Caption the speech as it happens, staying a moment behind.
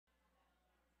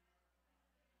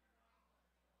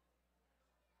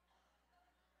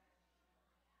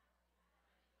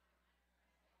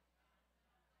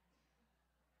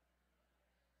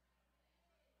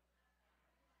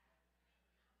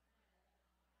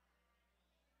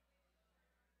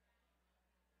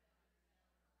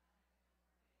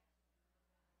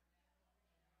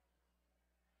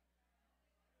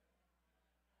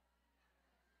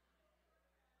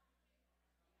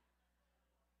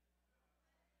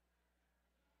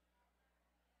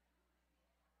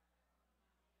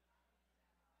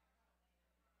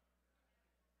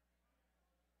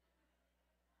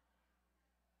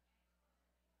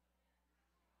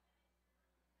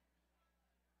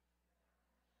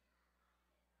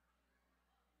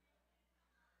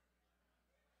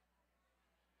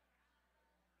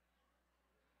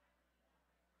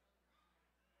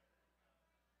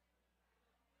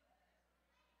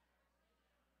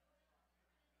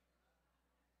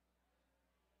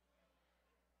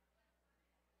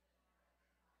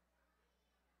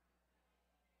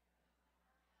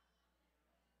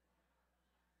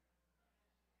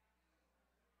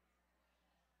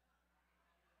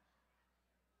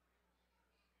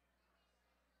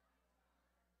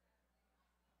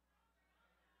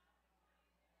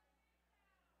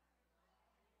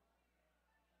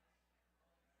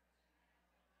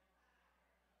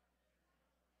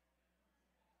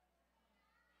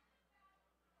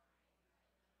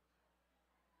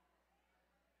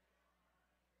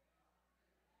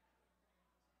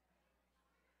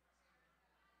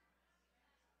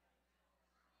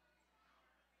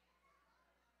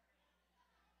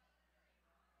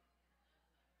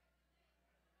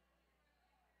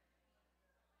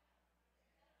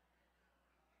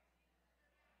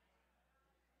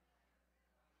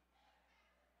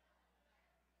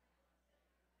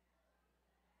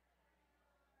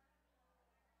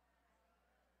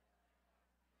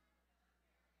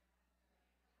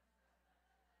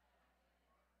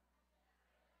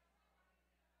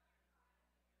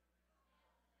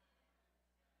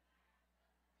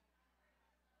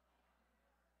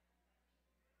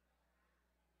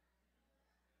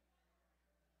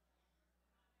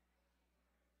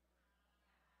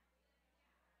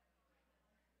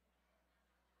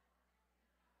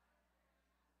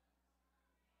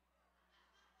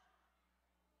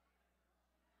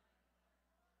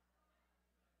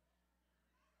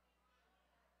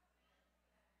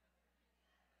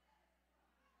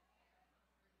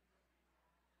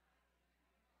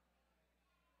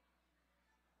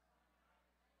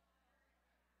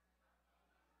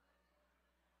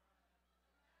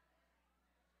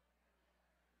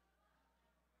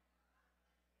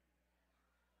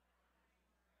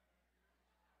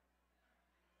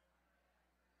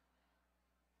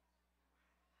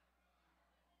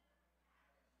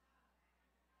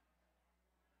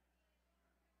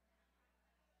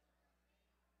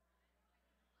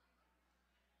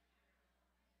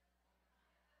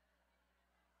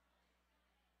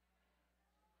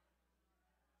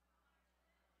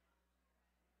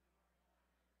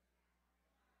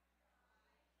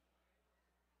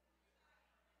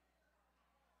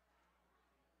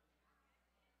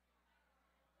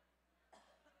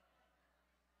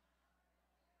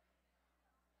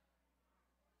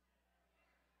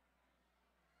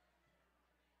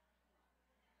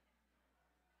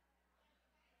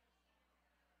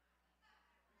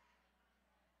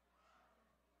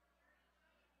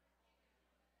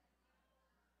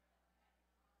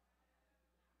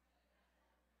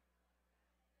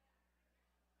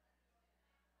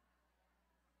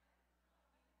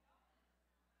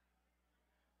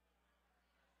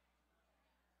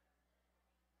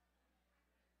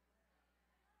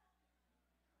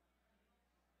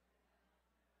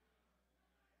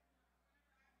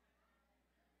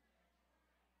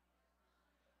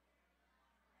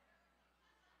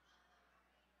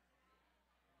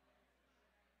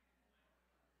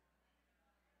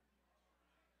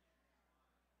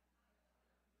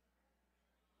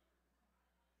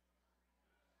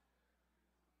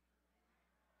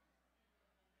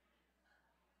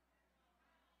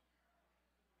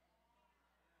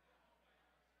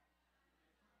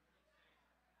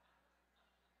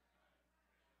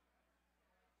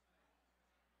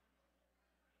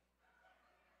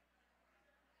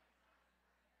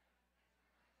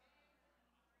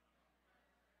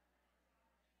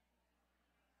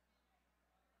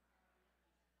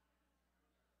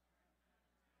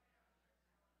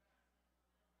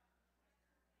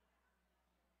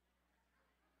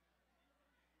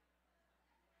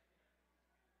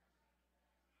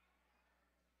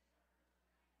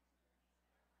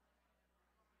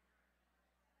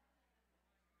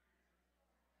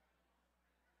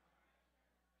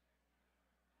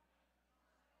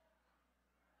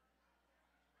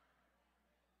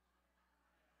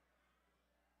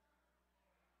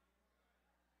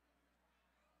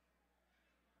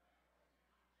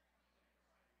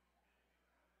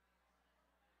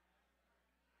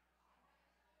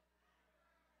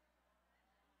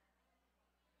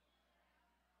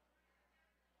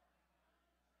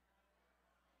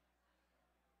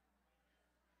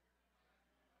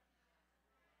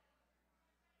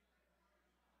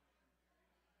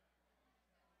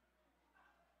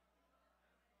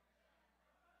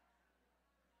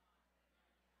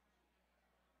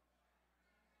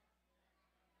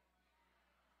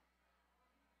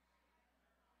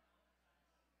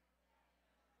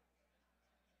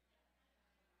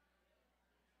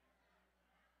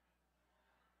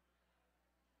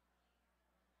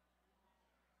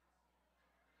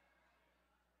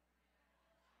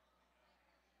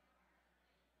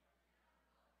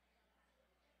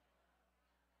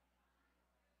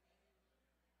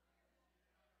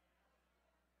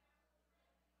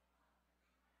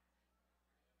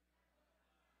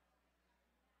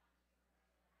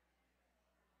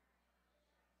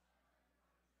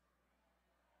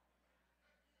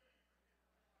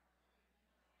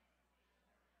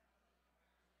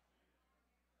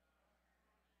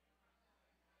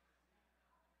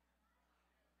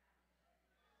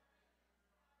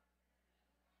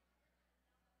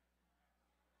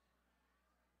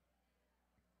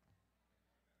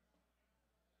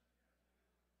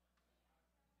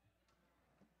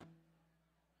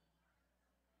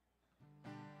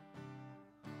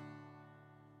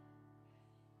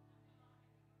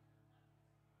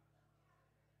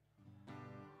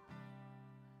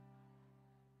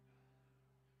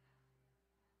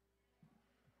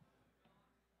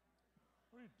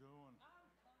are you doing?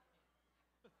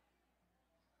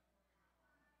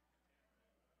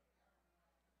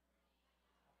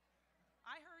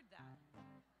 I heard that.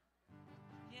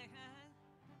 Yeah,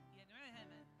 yeah,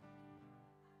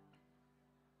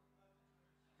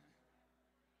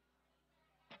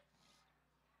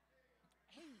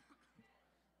 hey,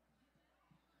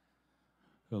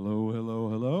 Hello, hello,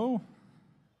 hello.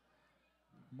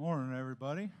 Morning,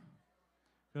 everybody.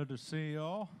 Good to see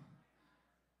y'all.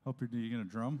 Hope you gonna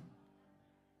drum.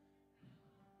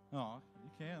 Oh, you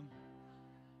can.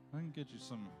 I can get you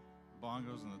some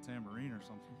bongos and a tambourine or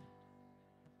something.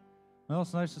 Well,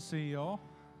 it's nice to see y'all.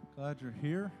 Glad you're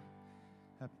here.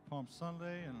 Happy Palm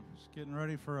Sunday, and just getting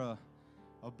ready for a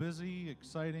busy,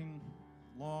 exciting,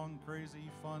 long,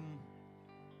 crazy, fun,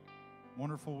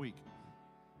 wonderful week.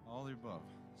 All the above.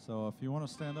 So if you want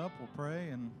to stand up, we'll pray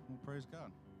and we'll praise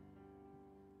God.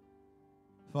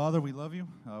 Father, we love you.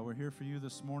 We're here for you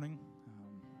this morning.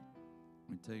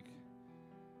 We take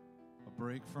a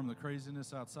break from the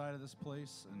craziness outside of this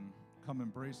place and come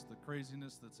embrace the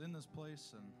craziness that's in this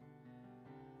place. And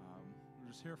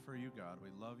we're just here for you, God. We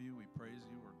love you. We praise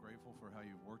you. We're grateful for how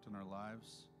you've worked in our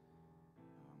lives,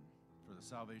 for the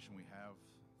salvation we have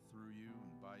through you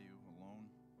and by you alone.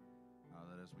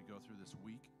 That as we go through this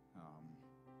week,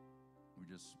 we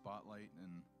just spotlight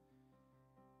and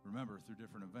remember through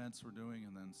different events we're doing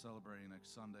and then celebrating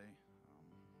next Sunday.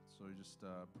 So we just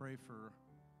pray for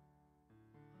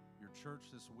your church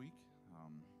this week,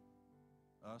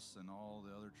 us and all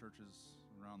the other churches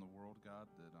around the world, God,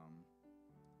 that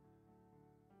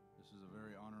this is a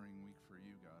very honoring week for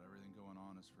you, God. Everything going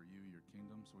on is for you, your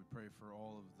kingdom. So we pray for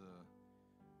all of the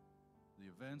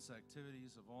events,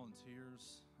 activities, the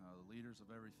volunteers, the leaders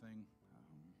of everything,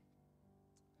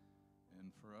 and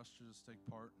for us to just take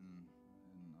part and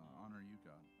honor you,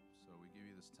 God. So we give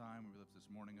you this time. We lift this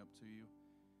morning up to you.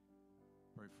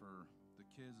 Pray for the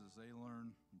kids as they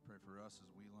learn. We pray for us as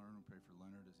we learn. We pray for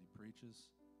Leonard as he preaches.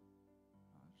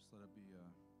 Just let it be a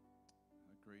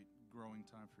great growing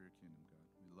time for your kingdom, God.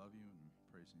 We love you and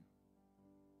praise you.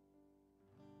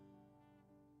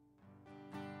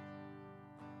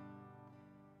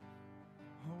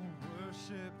 Oh,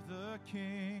 worship the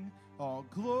King, all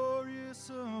glorious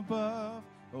above.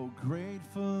 Oh,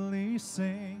 gratefully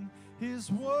sing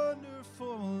his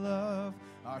wonderful love.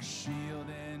 Our shield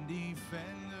and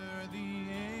defender, the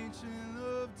Ancient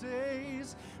of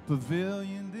Days,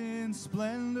 pavilioned in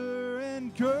splendor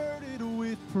and girded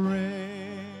with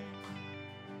praise.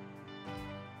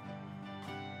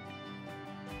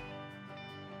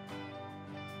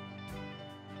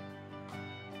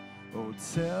 Oh,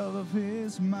 tell of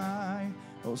his might,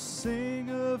 oh, sing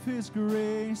of his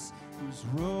grace, whose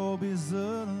robe is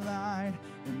the light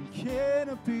and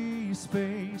canopy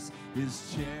space.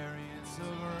 His chariots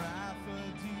of wrath,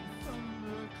 a deep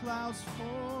thunder clouds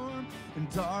form, and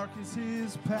dark is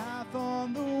his path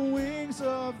on the wings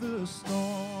of the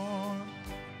storm.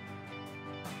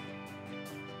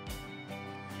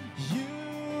 You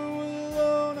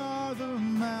alone are the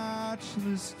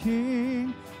matchless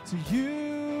King. To you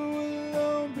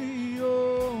alone be,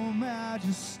 oh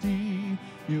majesty.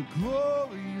 Your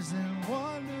glories and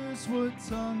wonders, what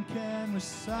tongue can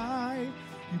recite?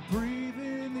 You breathe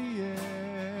in the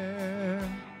air,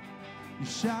 you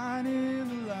shine in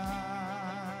the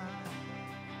light.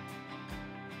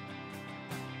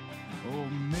 Oh,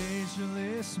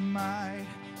 measureless might,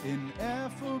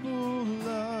 ineffable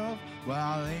love,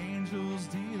 while angels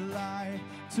delight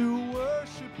to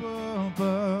worship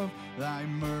above. Thy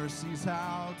mercies,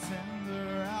 how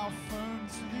tender, how firm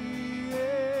to the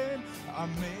end. Our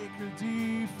maker,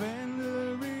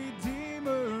 defender,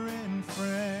 redeemer, and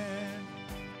friend.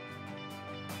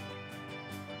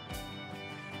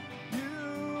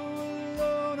 You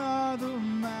alone are the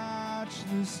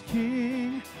matchless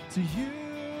King. To you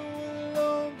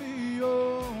alone be,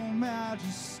 oh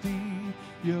majesty.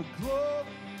 Your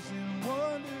glories and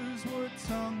wonders, what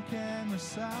tongue can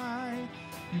recite?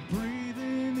 You breathe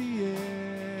in the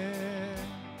air,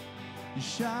 you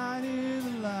shine in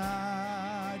the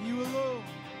light. You alone,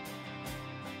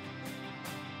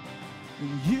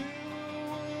 and you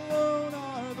alone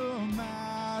are the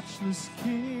matchless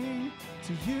King.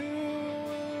 To you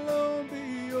alone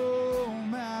be, oh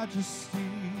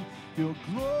majesty. Your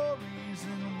glories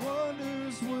and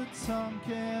wonders, what tongue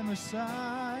can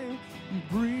recite? You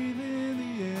breathe in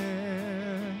the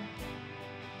air,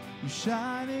 you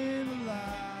shine in the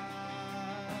light.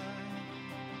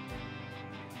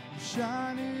 You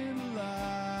shine in the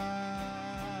light.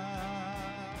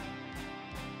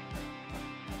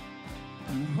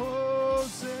 And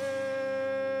Hosanna,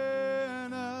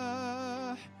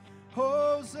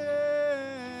 Hosanna.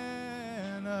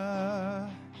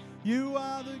 You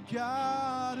are the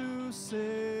God who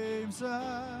saves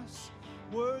us,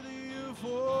 worthy of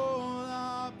all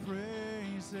our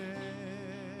praises.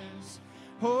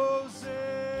 Hosanna,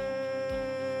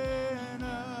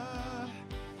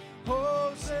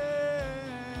 Hosanna,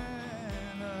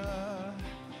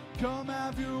 come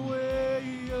have your way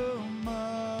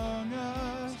among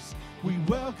us. We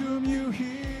welcome you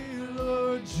here,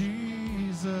 Lord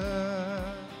Jesus.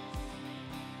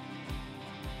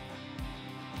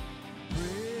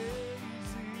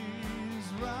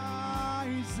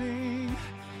 Rising,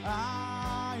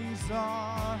 eyes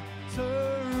are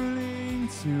turning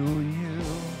to you.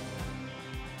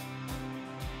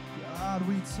 God,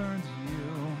 we turn to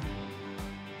you.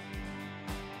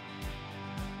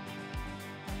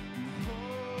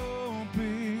 Hope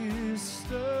is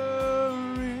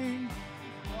stirring,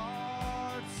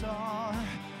 hearts are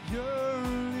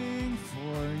yearning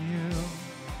for you.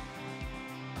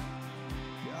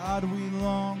 God, we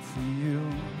long for you.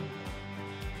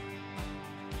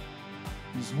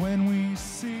 'Cause when we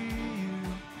see you,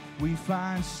 we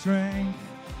find strength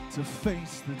to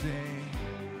face the day.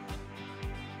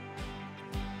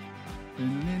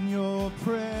 And in your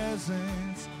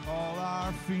presence, all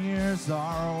our fears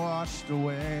are washed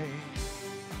away.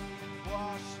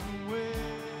 Washed away.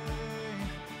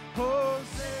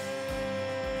 Hosanna,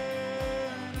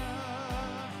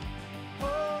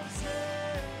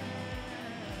 Hosanna.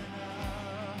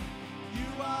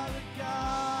 You are the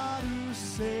God who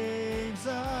saves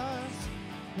us,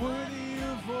 worthy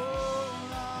of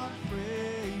all our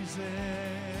praises.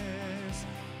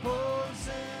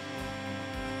 Hosanna,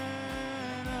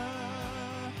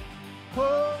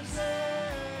 Hosanna,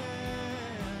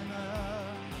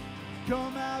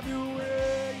 come have your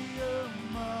way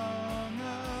among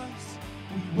us.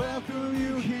 We welcome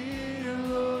you here,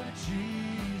 Lord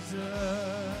Jesus.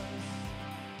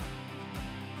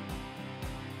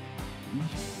 We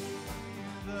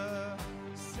hear the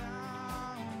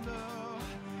sound of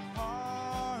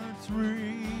hearts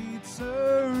returning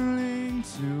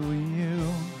to you.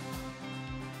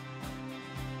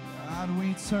 God, we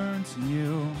turn to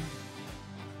you.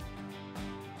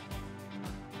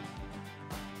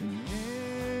 And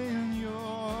in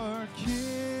your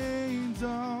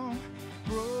kingdom,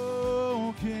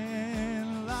 broken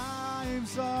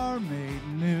lives are made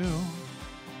new.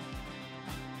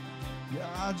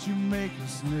 God, you make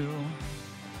us new.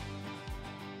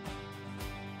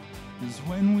 'Cause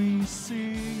when we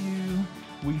see you,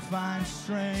 we find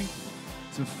strength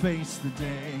to face the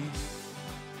day.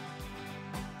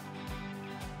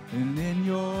 And in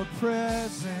your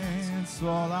presence,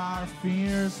 all our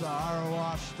fears are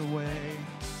washed away.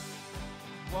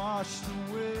 Washed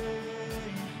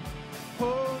away.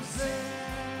 Hosanna,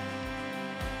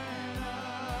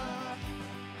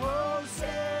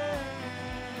 Hosanna.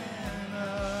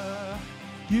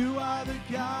 You are the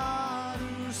God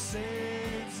who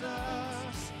saves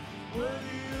us,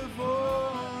 worthy of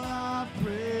all our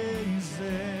praises.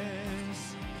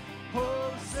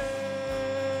 Hosanna,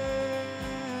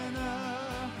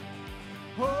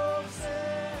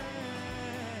 Hosanna.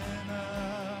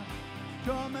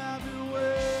 Come have your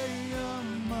way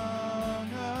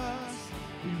among us.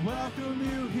 We welcome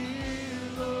you here,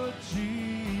 Lord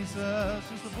Jesus.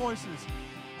 Just the voices.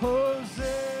 Hosanna,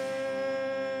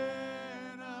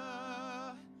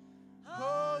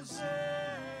 Hosanna.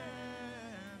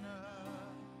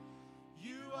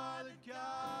 You are the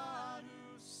God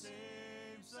who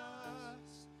saves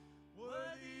us,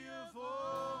 worthy of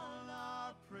all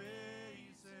our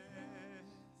praises.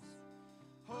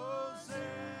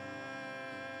 Hosanna,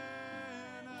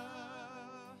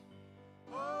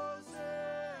 Hosanna.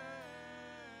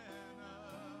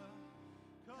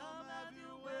 Come have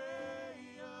your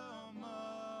way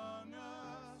among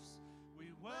us. We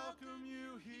welcome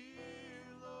you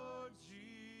here, Lord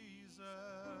Jesus.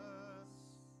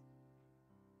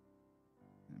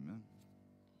 Amen.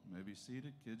 You may be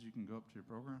seated. Kids, you can go up to your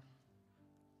program.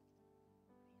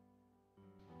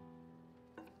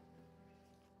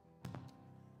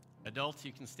 Adults,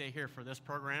 you can stay here for this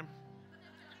program.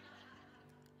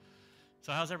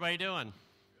 So how's everybody doing?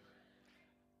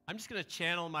 I'm just going to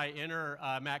channel my inner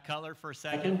Matt Cutler for a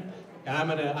second, and I'm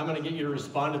gonna get you to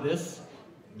respond to this.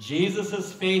 Jesus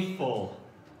is faithful.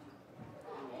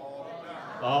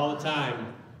 All the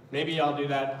time. Maybe I'll do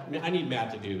that. I need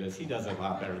Matt to do this. He does it a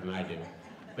lot better than I do.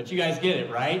 But you guys get it,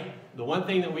 right? The one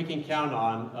thing that we can count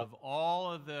on of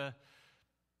all of the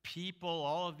people,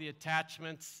 all of the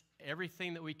attachments,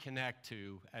 everything that we connect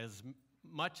to, as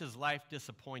much as life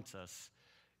disappoints us,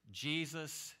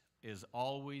 Jesus is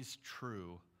always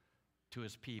true to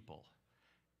his people.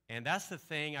 And that's the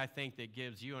thing I think that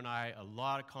gives you and I a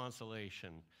lot of consolation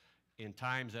in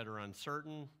times that are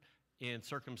uncertain, in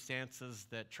circumstances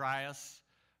that try us.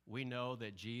 We know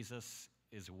that Jesus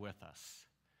is with us,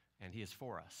 and he is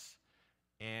for us.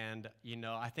 And,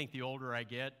 I think the older I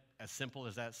get, as simple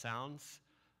as that sounds,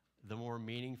 the more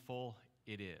meaningful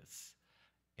it is.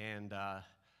 And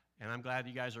I'm glad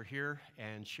you guys are here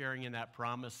and sharing in that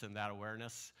promise and that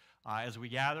awareness. As we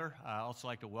gather, I also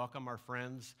like to welcome our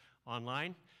friends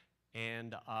online.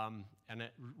 And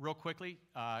real quickly,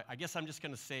 I guess I'm just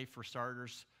going to say, for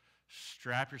starters,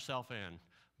 strap yourself in,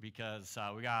 because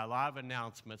we got a lot of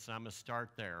announcements, and I'm going to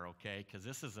start there, okay? Because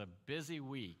this is a busy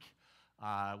week.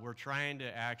 We're trying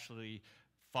to actually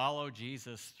follow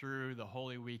Jesus through the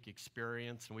Holy Week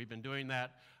experience, and we've been doing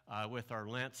that with our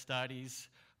Lent studies,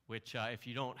 which if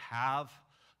you don't have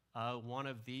one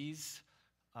of these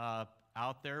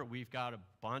out there, we've got a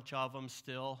bunch of them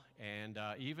still. And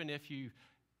even if you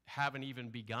haven't even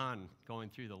begun going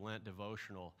through the Lent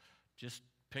devotional, just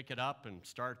pick it up and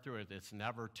start through it. It's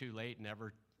never too late,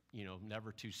 never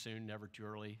too soon, never too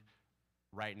early.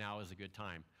 Right now is a good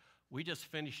time. We just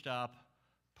finished up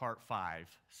part 5.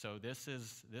 So this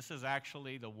is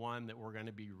actually the one that we're going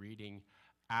to be reading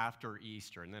after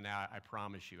Easter. And then I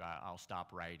promise you I'll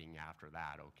stop writing after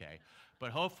that, okay?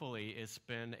 But hopefully it's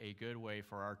been a good way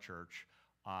for our church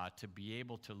to be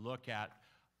able to look at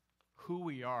who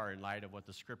we are in light of what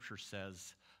the Scripture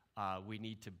says we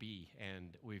need to be. And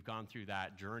we've gone through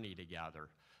that journey together.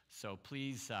 So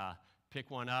please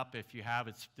pick one up if you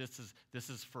have. This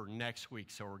is for next week,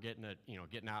 so we're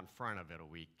getting out in front of it a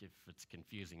week. If it's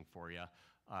confusing for you,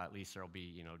 at least there'll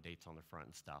be dates on the front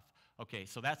and stuff. Okay,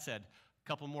 so that said, a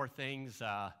couple more things.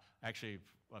 Actually,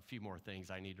 a few more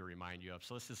things I need to remind you of.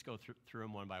 So let's just go through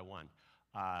them one by one.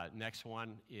 Next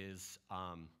one is,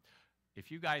 if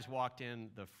you guys walked in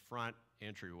the front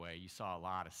entryway, you saw a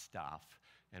lot of stuff.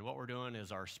 And what we're doing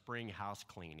is our spring house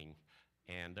cleaning.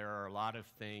 And there are a lot of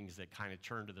things that kind of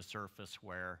turn to the surface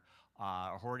where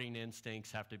our hoarding instincts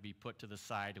have to be put to the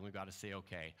side, and we've got to say,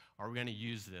 okay, are we going to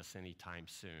use this anytime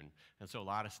soon? And so a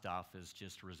lot of stuff is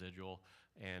just residual.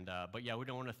 But yeah, we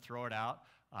don't want to throw it out.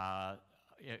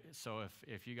 So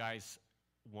if you guys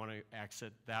want to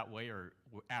exit that way, or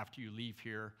after you leave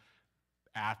here,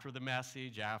 after the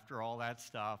message, after all that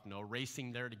stuff, no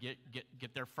racing there to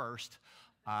get there first.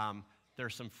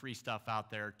 There's some free stuff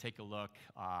out there. Take a look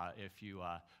if you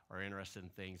are interested in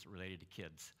things related to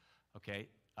kids. Okay,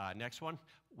 next one.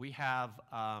 We have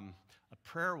a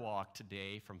prayer walk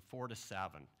today from 4 to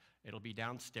 7. It'll be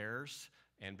downstairs,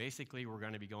 and basically we're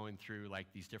going to be going through like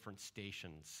these different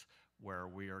stations where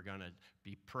we are going to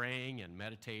be praying and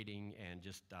meditating and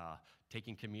just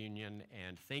taking communion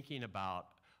and thinking about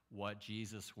what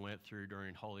Jesus went through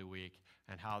during Holy Week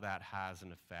and how that has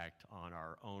an effect on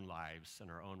our own lives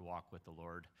and our own walk with the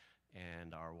Lord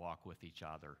and our walk with each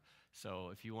other. So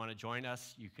if you want to join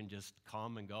us, you can just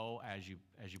come and go as you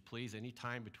please,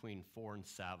 anytime between 4 and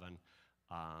 7.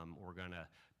 We're going to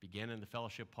begin in the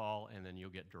fellowship hall, and then you'll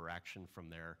get direction from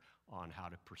there on how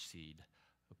to proceed.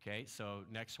 Okay, so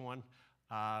next one.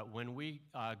 When we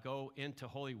go into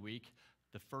Holy Week,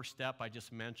 the first step I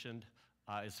just mentioned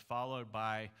is followed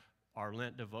by our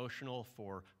Lent devotional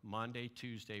for Monday,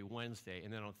 Tuesday, Wednesday.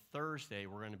 And then on Thursday,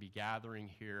 we're going to be gathering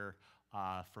here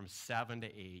from 7 to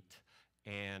 8.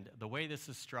 And the way this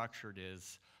is structured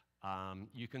is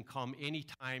you can come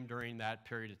anytime during that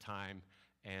period of time,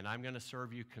 and I'm going to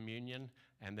serve you communion,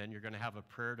 and then you're going to have a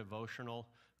prayer devotional.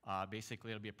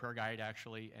 Basically, it'll be a prayer guide,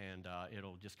 actually, and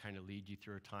it'll just kind of lead you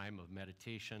through a time of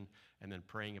meditation and then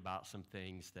praying about some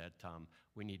things that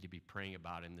we need to be praying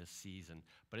about in this season.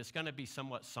 But it's going to be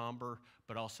somewhat somber,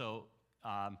 but also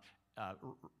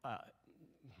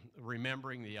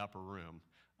remembering the upper room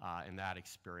in that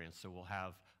experience. So we'll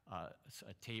have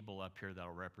a table up here that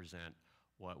will represent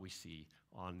what we see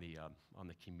on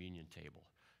the communion table.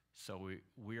 So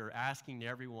we are asking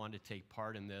everyone to take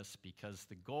part in this, because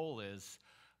the goal is,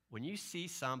 when you see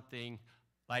something,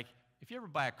 like if you ever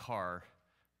buy a car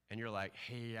and you're like,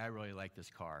 hey, I really like this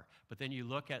car, but then you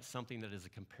look at something that is a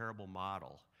comparable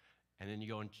model, and then you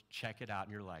go and check it out,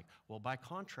 and you're like, well, by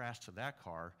contrast to that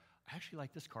car, I actually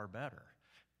like this car better.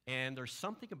 And there's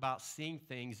something about seeing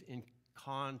things in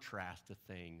contrast to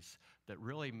things that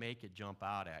really make it jump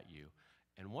out at you.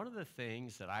 And one of the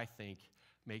things that I think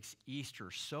makes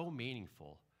Easter so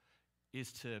meaningful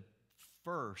is to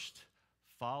first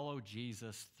follow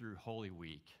Jesus through Holy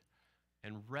Week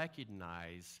and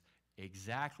recognize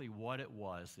exactly what it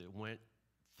was that went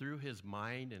through his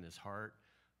mind and his heart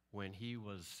when he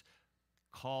was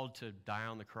called to die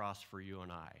on the cross for you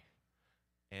and I.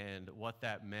 And what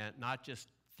that meant, not just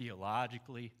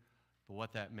theologically, but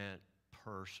what that meant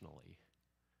personally.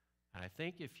 And I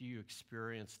think if you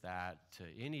experience that to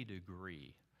any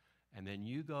degree, and then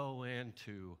you go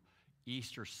into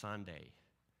Easter Sunday,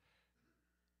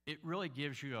 it really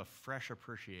gives you a fresh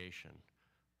appreciation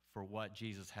for what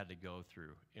Jesus had to go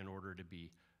through in order to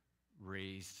be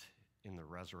raised in the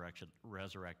resurrected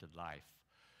life.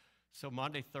 So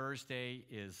Maundy, Thursday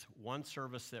is one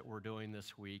service that we're doing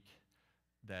this week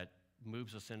that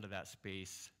moves us into that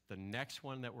space. The next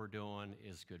one that we're doing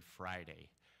is Good Friday.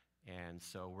 And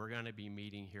so we're going to be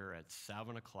meeting here at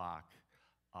 7 o'clock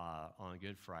on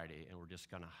Good Friday, and we're just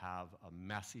going to have a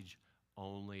message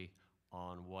only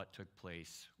on what took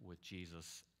place with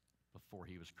Jesus before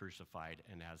he was crucified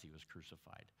and as he was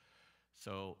crucified.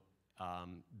 So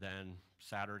then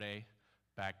Saturday,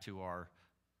 back to our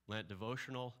Lent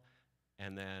devotional,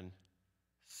 and then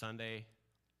Sunday,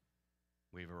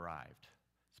 we've arrived.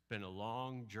 It's been a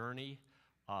long journey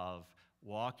of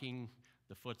walking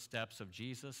the footsteps of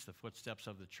Jesus, the footsteps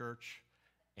of the church,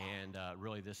 and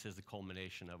really this is the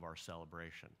culmination of our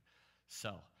celebration.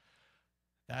 So,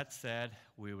 that said,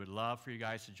 we would love for you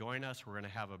guys to join us. We're going to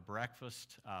have a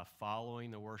breakfast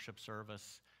following the worship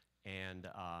service, and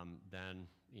then,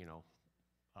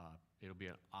 it'll be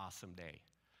an awesome day.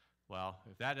 Well,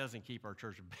 if that doesn't keep our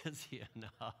church busy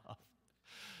enough,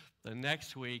 the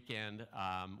next weekend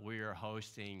we are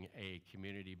hosting a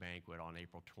community banquet on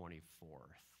April 24th,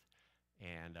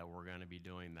 and we're going to be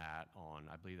doing that on,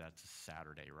 I believe that's a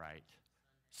Saturday, right?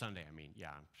 Sunday, yeah,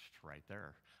 I'm just right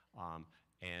there.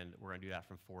 And we're going to do that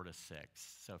from 4 to 6.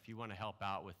 So if you want to help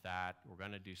out with that, we're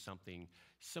going to do something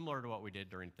similar to what we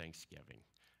did during Thanksgiving.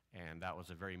 And that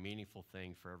was a very meaningful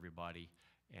thing for everybody.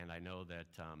 And I know that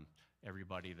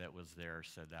everybody that was there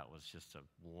said that was just a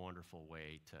wonderful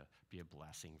way to be a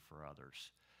blessing for others.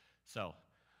 So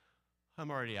I'm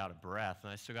already out of breath,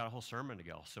 and I still got a whole sermon to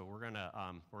go. So we're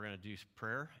gonna do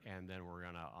prayer, and then we're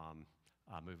gonna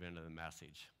move into the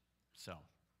message. So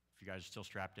if you guys are still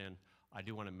strapped in, I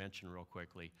do want to mention real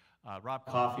quickly, Rob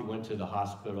Coffey went to the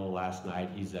hospital last night.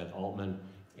 He's at Altman,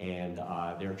 and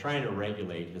they're trying to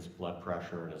regulate his blood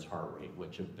pressure and his heart rate,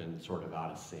 which have been sort of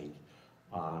out of sync.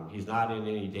 He's not in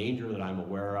any danger that I'm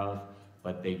aware of,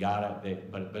 but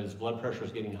but his blood pressure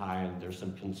is getting high, and there's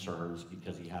some concerns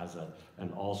because he has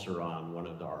an ulcer on one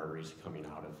of the arteries coming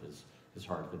out of his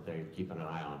heart that they're keeping an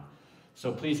eye on.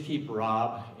 So please keep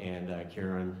Rob and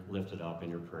Karen lifted up in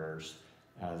your prayers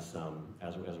as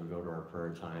we go to our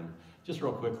prayer time. Just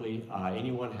real quickly,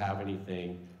 anyone have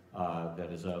anything that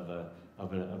is of a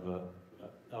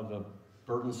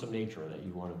burdensome nature that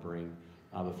you want to bring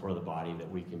before the body that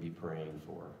we can be praying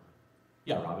for?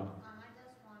 Yeah, Robin. I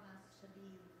just want us to be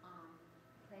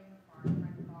praying for our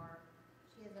friend Barb.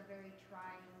 She has a very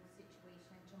trying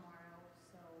situation tomorrow,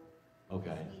 so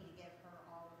Okay. we need to give her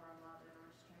all of our love and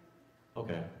our strength.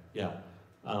 Okay, yeah.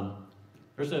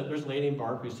 There's a lady named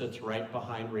Barb who sits right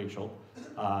behind Rachel,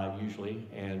 usually,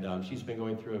 and she's been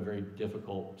going through a very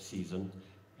difficult season.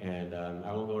 And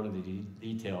I won't go into the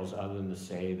details other than to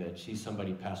say that she's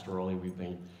somebody pastorally we've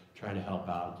been trying to help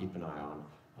out and keep an eye on.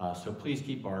 So please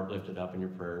keep Barb lifted up in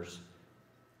your prayers.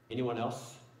 Anyone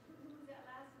else? Who's that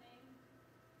last name?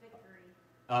 Vickery.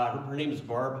 Her name is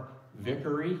Barb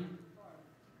Vickery.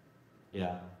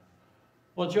 Yeah.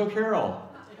 Well, Joe Carroll,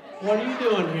 what are you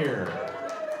doing here?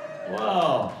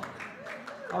 Whoa.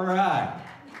 All right.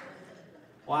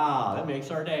 Wow, that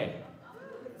makes our day.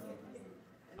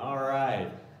 All right.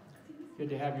 Good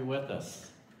to have you with us.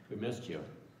 We missed you.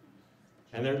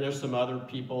 And there's some other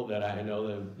people that I know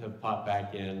that have popped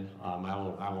back in. I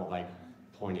won't like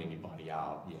point anybody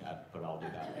out yet, but I'll do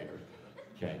that later.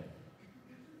 Okay.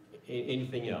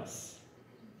 Anything else?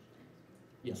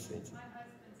 Yes, Nancy. My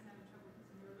husband's having trouble with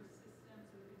his nervous system, so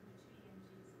we can be in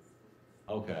Jesus.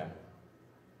 Okay.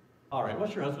 All right.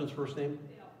 What's your husband's first name?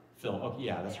 Phil. Phil. Okay.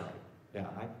 Yeah, that's right. Yeah,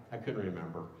 I couldn't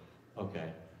remember.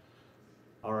 Okay.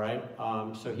 All right.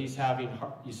 So he's having.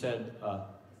 You said.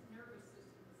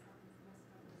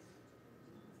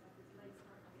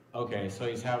 Okay, so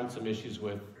he's having some issues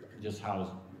with just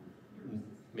how,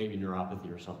 maybe neuropathy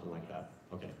or something like that.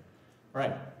 Okay. All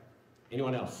right.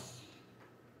 Anyone else?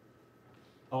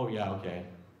 Oh, yeah, okay.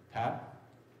 Pat?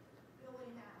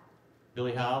 Billy Howe.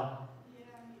 Billy Howe? Yeah,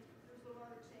 there's a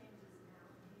lot of changes now.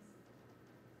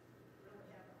 He's really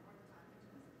having a hard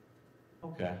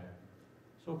time. Okay.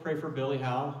 So pray for Billy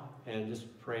Howe and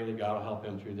just pray that God will help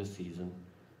him through this season.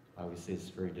 Obviously, it's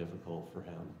very difficult for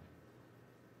him.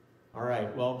 All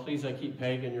right. Well, please keep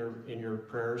Peg in your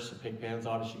prayers. Peg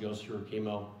Panzot as she goes through her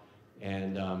chemo,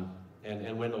 and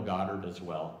Wendell Goddard as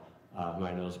well, who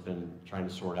I know has been trying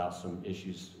to sort out some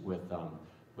issues with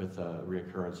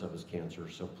reoccurrence of his cancer.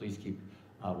 So please keep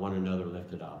one another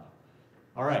lifted up.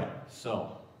 All right,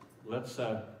 so let's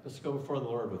go before the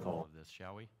Lord with all of this,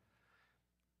 shall we?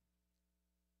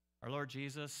 Our Lord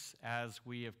Jesus, as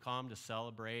we have come to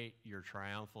celebrate your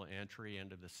triumphal entry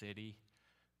into the city,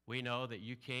 we know that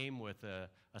you came with a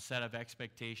set of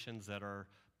expectations that are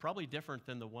probably different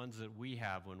than the ones that we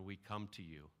have when we come to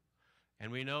you.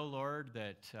 And we know, Lord,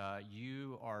 that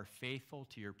you are faithful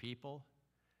to your people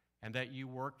and that you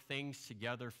work things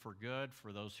together for good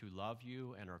for those who love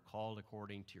you and are called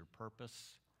according to your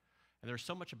purpose. And there's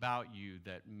so much about you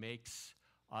that makes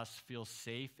us feel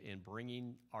safe in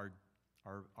bringing our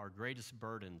greatest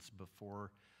burdens before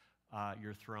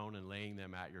your throne and laying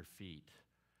them at your feet.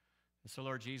 And so,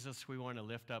 Lord Jesus, we want to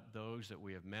lift up those that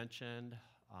we have mentioned.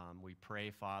 We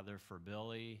pray, Father, for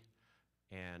Billy,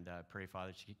 and pray,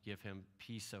 Father, that you give him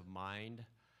peace of mind,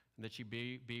 and that you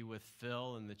be with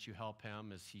Phil, and that you help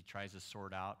him as he tries to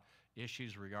sort out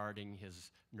issues regarding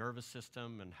his nervous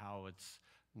system and how it's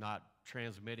not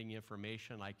transmitting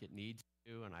information like it needs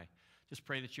to. And I just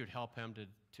pray that you would help him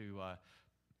to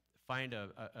find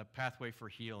a pathway for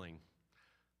healing.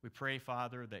 We pray,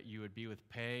 Father, that you would be with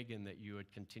Peg and that you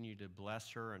would continue to bless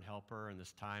her and help her in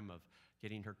this time of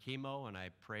getting her chemo, and I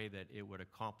pray that it would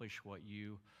accomplish what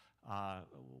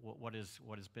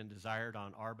has been desired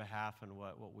on our behalf, and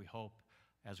what we hope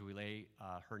as we lay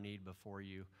her need before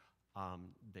you,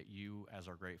 that you, as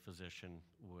our great physician,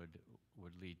 would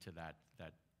lead to that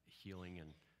healing and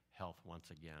health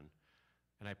once again.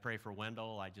 And I pray for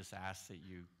Wendell. I just ask that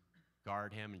you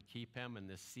guard him and keep him in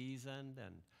this season,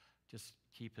 and just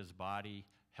keep his body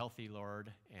healthy,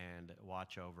 Lord, and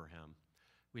watch over him.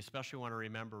 We especially want to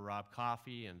remember Rob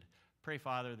Coffey and pray,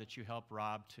 Father, that you help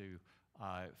Rob to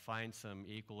find some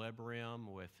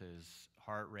equilibrium with his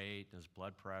heart rate and his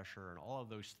blood pressure and all of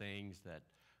those things that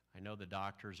I know the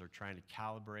doctors are trying to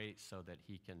calibrate so that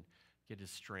he can get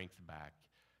his strength back.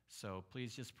 So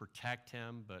please just protect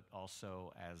him, but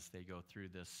also as they go through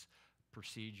this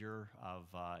procedure of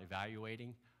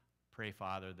evaluating, pray,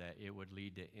 Father, that it would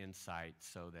lead to insight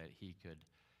so that he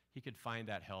could find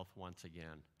that health once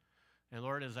again. And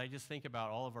Lord, as I just think about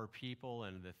all of our people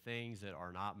and the things that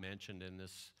are not mentioned in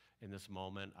this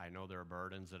moment, I know there are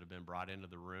burdens that have been brought into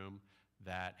the room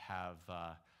that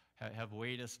have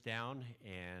weighed us down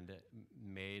and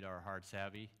made our hearts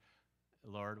heavy.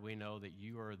 Lord, we know that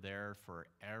you are there for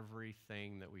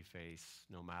everything that we face,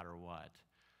 no matter what.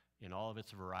 In all of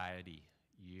its variety,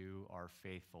 you are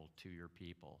faithful to your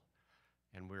people.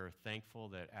 And we're thankful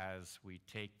that as we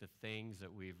take the things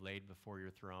that we've laid before your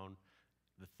throne,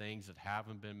 the things that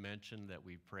haven't been mentioned, that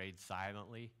we prayed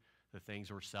silently, the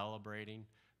things we're celebrating,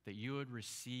 that you would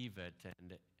receive it,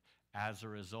 and as a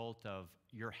result of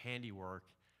your handiwork,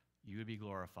 you would be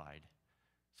glorified.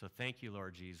 So thank you,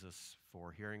 Lord Jesus,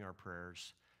 for hearing our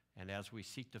prayers. And as we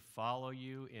seek to follow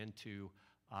you into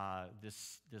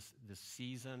this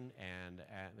season and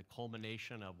the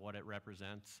culmination of what it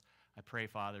represents, I pray,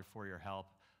 Father, for your help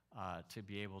to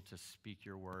be able to speak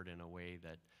your word in a way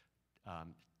that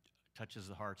touches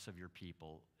the hearts of your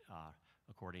people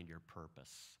according to your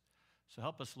purpose. So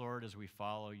help us, Lord, as we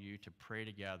follow you to pray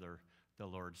together the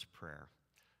Lord's Prayer.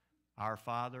 Our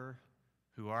Father,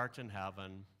 who art in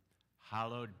heaven,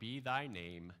 hallowed be thy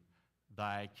name.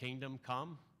 Thy kingdom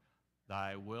come,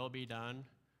 thy will be done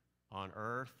on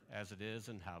earth as it is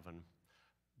in heaven.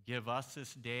 Give us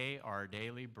this day our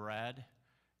daily bread,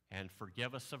 and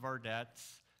forgive us of our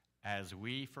debts as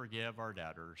we forgive our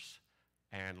debtors.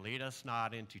 And lead us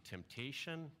not into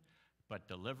temptation, but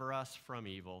deliver us from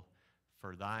evil.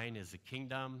 For thine is the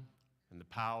kingdom and the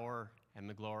power and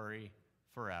the glory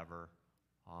forever.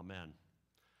 Amen.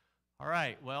 All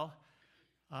right, well,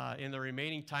 in the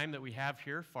remaining time that we have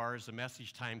here, as far as the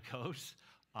message time goes,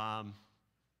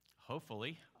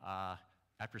 hopefully,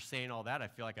 after saying all that, I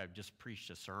feel like I've just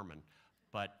preached a sermon.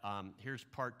 But here's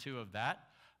part 2 of that.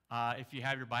 If you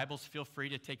have your Bibles, feel free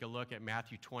to take a look at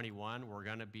Matthew 21. We're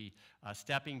going to be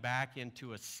stepping back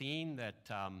into a scene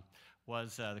that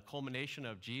was the culmination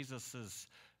of Jesus'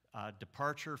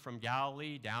 departure from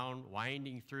Galilee, down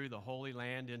winding through the Holy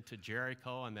Land into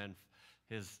Jericho, and then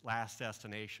his last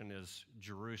destination is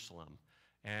Jerusalem.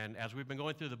 And as we've been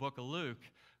going through the book of Luke,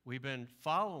 we've been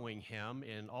following him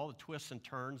in all the twists and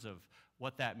turns of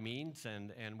what that means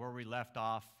and where we left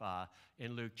off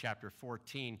in Luke chapter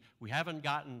 14. We haven't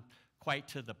gotten quite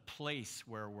to the place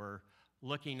where we're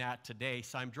looking at today,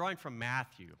 so I'm drawing from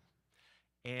Matthew.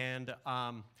 And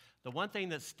the one thing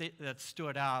that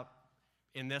stood out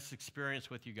in this experience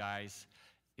with you guys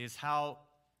is how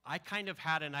I kind of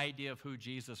had an idea of who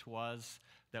Jesus was.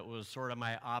 That was sort of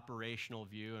my operational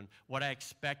view and what I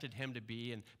expected him to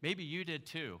be, and maybe you did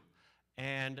too.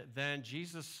 And then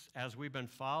Jesus, as we've been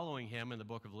following him in the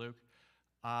book of Luke,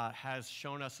 has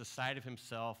shown us a side of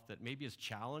himself that maybe has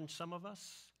challenged some of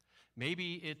us.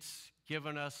 Maybe it's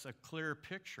given us a clear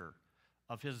picture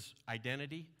of his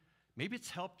identity. Maybe it's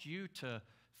helped you to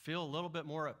feel a little bit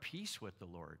more at peace with the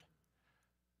Lord.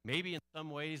 Maybe in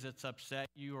some ways it's upset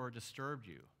you or disturbed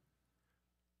you.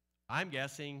 I'm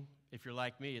guessing, if you're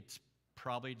like me, it's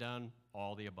probably done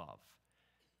all the above.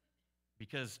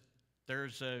 Because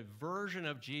there's a version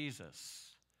of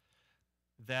Jesus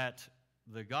that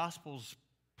the Gospels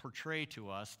portray to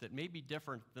us that may be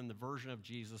different than the version of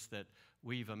Jesus that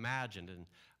we've imagined. And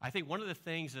I think one of the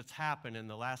things that's happened in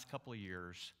the last couple of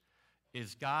years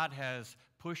is God has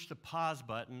pushed the pause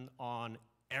button on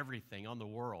everything, on the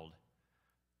world.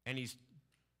 And he's,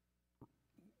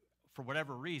 for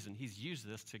whatever reason, he's used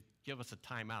this to give us a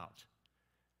timeout.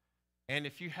 And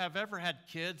if you have ever had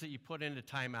kids that you put into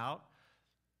timeout,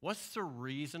 what's the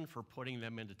reason for putting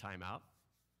them into timeout?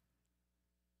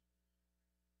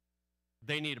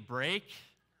 They need a break.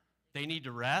 They need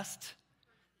to rest.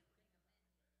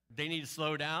 They need to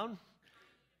slow down.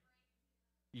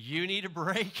 You need a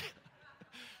break.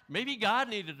 Maybe God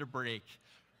needed a break.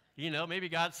 You know, maybe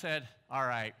God said, all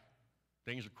right,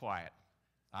 things are quiet.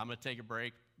 I'm going to take a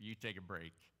break. You take a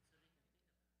break.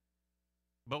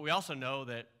 But we also know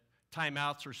that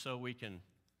timeouts are so we can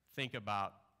think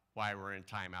about why we're in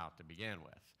timeout to begin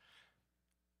with.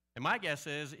 And my guess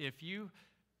is if you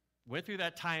went through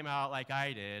that timeout like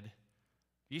I did,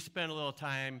 you spent a little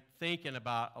time thinking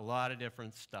about a lot of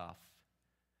different stuff.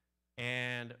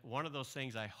 And one of those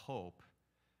things I hope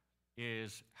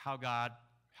is how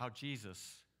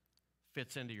Jesus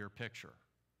fits into your picture.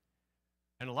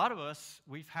 And a lot of us,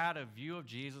 we've had a view of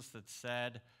Jesus that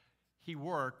said he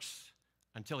works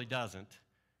until he doesn't,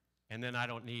 and then I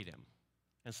don't need him.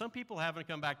 And some people haven't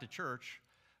come back to church.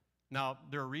 Now,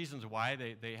 there are reasons why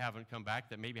they haven't come back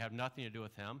that maybe have nothing to do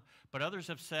with him. But others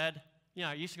have said, yeah,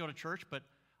 I used to go to church, but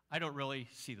I don't really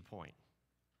see the point.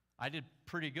 I did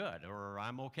pretty good, or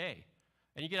I'm okay.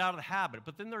 And you get out of the habit.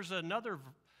 But then there's another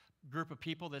group of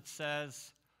people that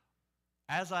says,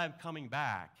 as I'm coming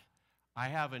back, I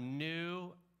have a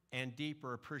new and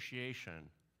deeper appreciation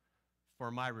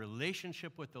for my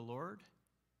relationship with the Lord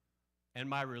and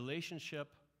my relationship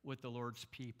with the Lord's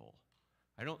people.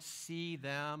 I don't see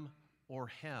them or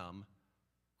him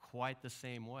quite the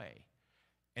same way.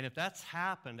 And if that's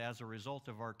happened as a result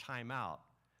of our timeout,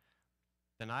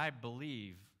 then I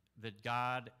believe that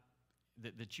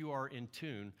that you are in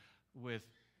tune with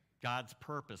God's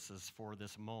purposes for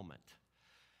this moment.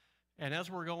 And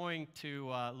as we're going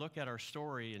to look at our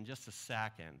story in just a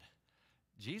second,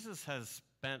 Jesus has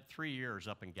spent 3 years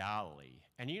up in Galilee.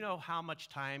 And you know how much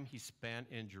time he spent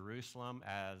in Jerusalem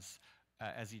as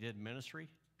he did ministry?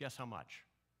 Guess how much?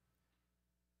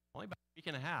 Only about a week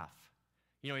and a half.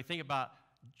 You know, you think about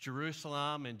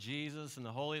Jerusalem and Jesus and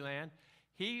the Holy Land.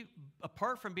 He,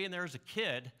 apart from being there as a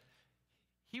kid,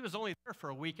 he was only there for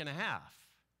a week and a half.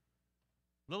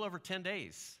 A little over 10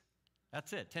 days.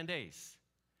 That's it, 10 days.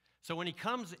 So when he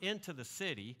comes into the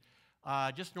city,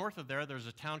 just north of there, there's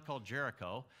a town called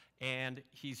Jericho, and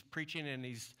he's preaching and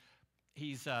he's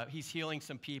healing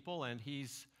some people, and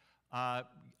he's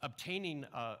obtaining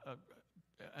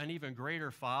an even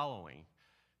greater following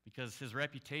because his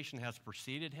reputation has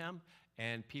preceded him,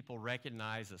 and people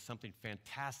recognize that something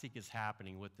fantastic is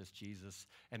happening with this Jesus,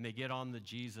 and they get on the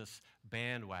Jesus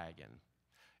bandwagon.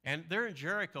 And there in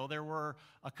Jericho, there were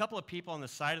a couple of people on the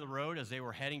side of the road as they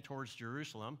were heading towards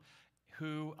Jerusalem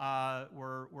who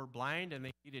were blind and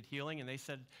they needed healing. And they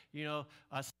said, you know,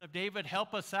 Son of David,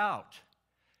 help us out.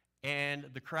 And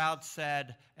the crowd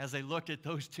said, as they looked at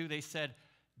those two, they said,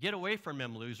 get away from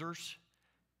him, losers,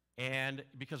 and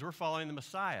because we're following the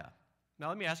Messiah. Now,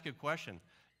 let me ask you a question.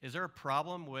 Is there a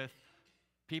problem with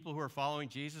people who are following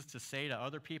Jesus to say to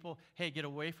other people, hey, get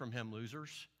away from him,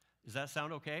 losers? Does that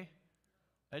sound okay?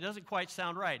 It doesn't quite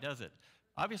sound right, does it?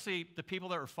 Obviously, the people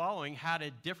that were following had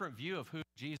a different view of who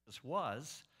Jesus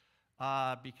was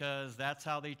because that's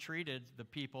how they treated the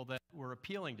people that were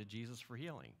appealing to Jesus for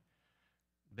healing.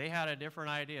 They had a different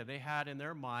idea. They had in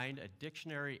their mind a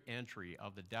dictionary entry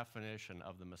of the definition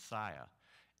of the Messiah,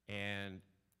 and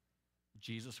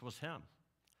Jesus was him.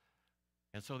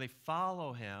 And so they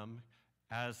follow him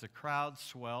as the crowd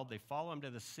swelled. They follow him to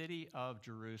the city of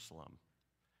Jerusalem.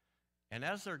 And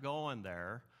as they're going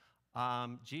there,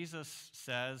 Jesus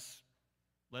says,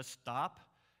 let's stop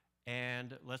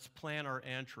and let's plan our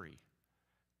entry.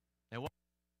 And what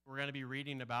we're going to be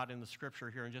reading about in the scripture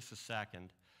here in just a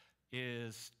second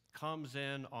comes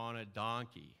in on a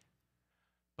donkey.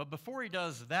 But before he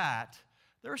does that,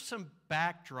 there's some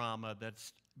back drama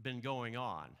that's been going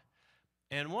on.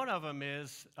 And one of them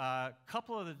is a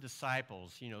couple of the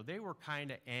disciples, you know, they were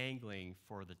kind of angling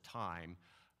for the time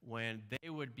when they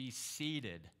would be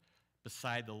seated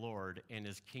beside the Lord in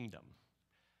his kingdom.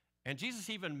 And Jesus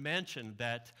even mentioned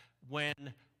that when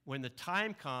the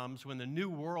time comes, when the new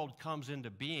world comes into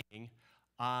being,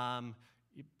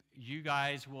 you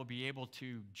guys will be able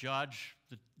to judge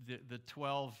the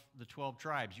 12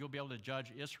 tribes. You'll be able to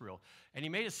judge Israel. And he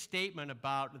made a statement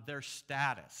about their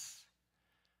status.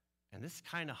 And this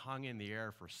kind of hung in the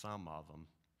air for some of them.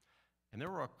 And there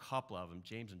were a couple of them,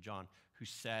 James and John, who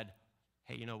said,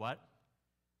 hey, you know what?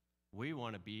 We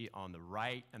want to be on the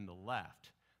right and the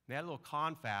left. And they had a little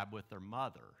confab with their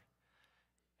mother.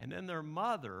 And then their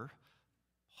mother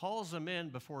hauls them in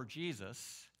before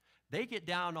Jesus. They get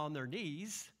down on their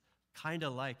knees, kind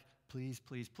of like, please,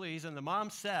 please, please. And the mom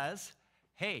says,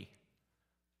 hey,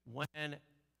 when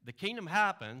the kingdom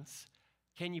happens,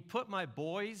 can you put my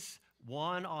boys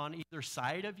one on either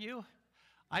side of you?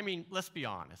 I mean, let's be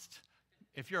honest.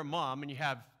 If you're a mom and you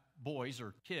have boys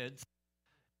or kids,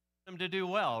 them to do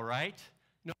well, right?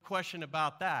 No question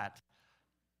about that.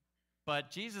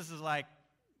 But Jesus is like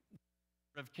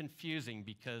sort of confusing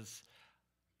because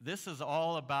this is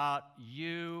all about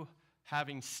you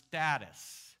having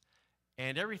status.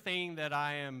 And everything that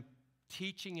I am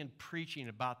teaching and preaching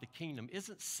about the kingdom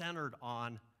isn't centered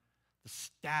on the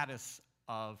status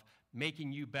of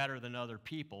making you better than other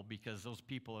people because those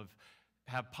people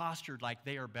have postured like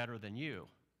they are better than you.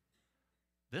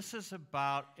 This is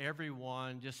about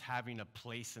everyone just having a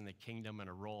place in the kingdom and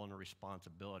a role and a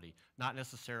responsibility, not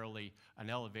necessarily an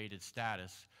elevated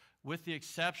status, with the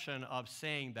exception of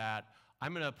saying that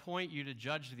I'm going to appoint you to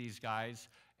judge these guys,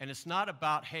 and it's not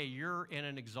about, hey, you're in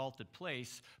an exalted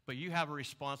place, but you have a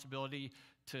responsibility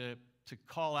to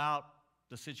call out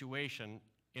the situation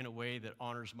in a way that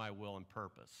honors my will and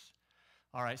purpose.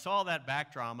 All right, so all that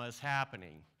back drama is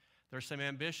happening. There's some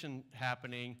ambition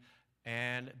happening,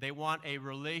 and they want a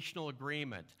relational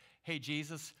agreement. Hey,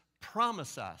 Jesus,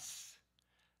 promise us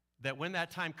that when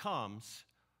that time comes,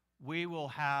 we'll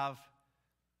have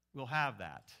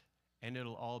that, and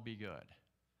it'll all be good.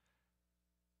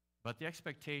 But the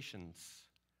expectations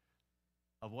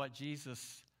of what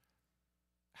Jesus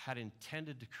had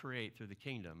intended to create through the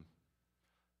kingdom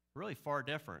were really far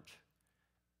different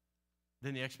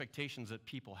than the expectations that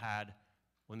people had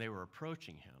when they were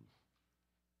approaching him.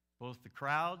 Both the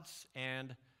crowds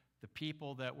and the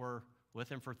people that were with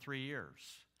him for 3 years.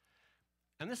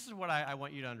 And this is what I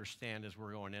want you to understand as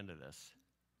we're going into this.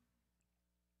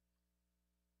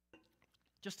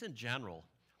 Just in general,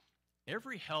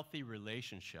 every healthy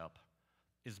relationship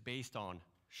is based on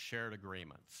shared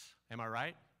agreements. Am I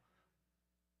right?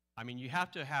 I mean, you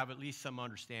have to have at least some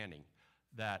understanding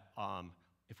that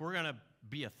if we're going to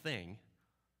be a thing,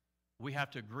 we have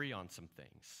to agree on some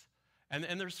things.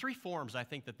 And there's 3 forms I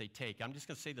think that they take. I'm just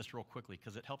going to say this real quickly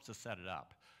because it helps us set it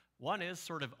up. One is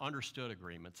sort of understood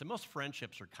agreements, and most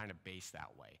friendships are kind of based that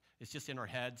way. It's just in our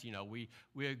heads, you know, we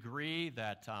agree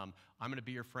that I'm going to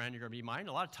be your friend, you're going to be mine.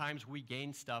 A lot of times we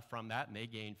gain stuff from that, and they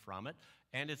gain from it,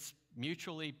 and it's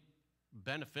mutually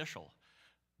beneficial.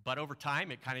 But over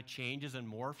time, it kind of changes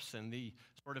and morphs, and the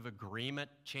sort of agreement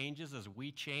changes as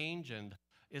we change, and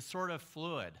it's sort of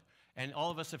fluid. And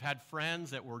all of us have had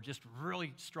friends that were just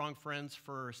really strong friends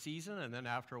for a season, and then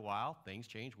after a while, things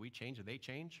change, we change, and they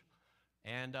change.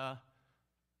 And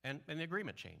the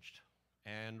agreement changed.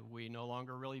 And we no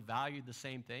longer really valued the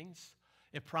same things.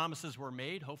 If promises were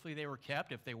made, hopefully they were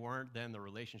kept. If they weren't, then the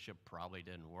relationship probably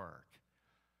didn't work.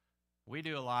 We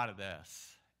do a lot of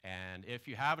this. And if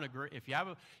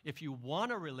you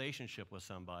want a relationship with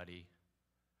somebody,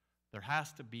 there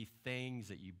has to be things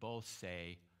that you both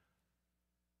say,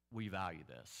 we value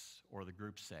this, or the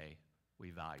group say,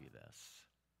 we value this.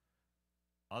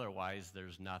 Otherwise,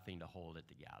 there's nothing to hold it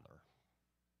together.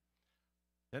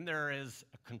 Then there is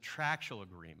a contractual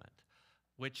agreement,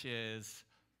 which is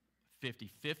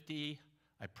 50-50.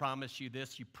 I promise you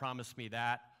this, you promise me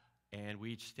that, and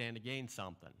we each stand to gain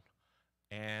something.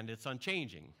 And it's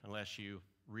unchanging unless you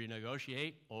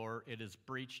renegotiate or it is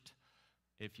breached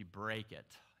if you break it.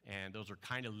 And those are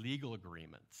kind of legal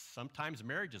agreements. Sometimes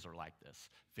marriages are like this,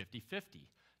 50-50.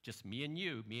 Just me and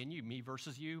you, me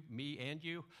versus you, me and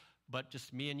you, but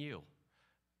just me and you.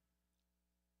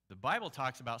 The Bible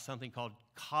talks about something called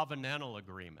covenantal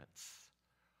agreements,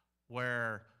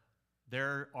 where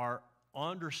there are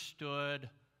understood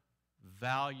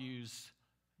values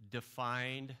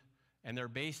defined, and they're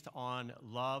based on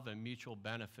love and mutual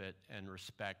benefit and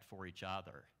respect for each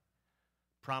other.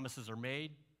 Promises are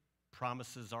made.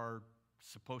 Promises are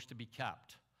supposed to be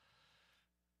kept.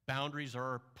 boundaries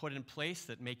are put in place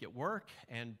that make it work,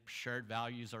 and shared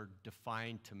values are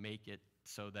defined to make it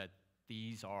so that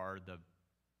these are the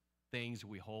things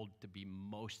we hold to be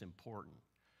most important.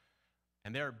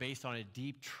 And they're based on a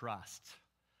deep trust.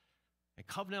 And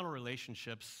covenantal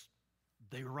relationships,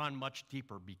 they run much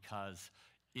deeper, because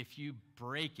if you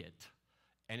break it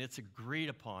and it's agreed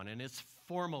upon and it's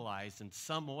formalized in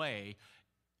some way,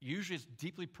 usually it's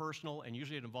deeply personal and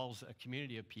usually it involves a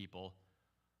community of people,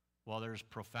 well, there's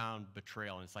profound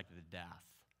betrayal and it's like the death.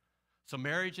 So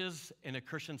marriages in a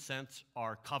Christian sense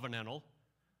are covenantal,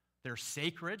 they're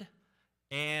sacred,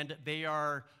 and they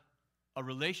are a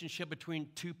relationship between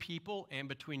two people and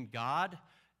between God,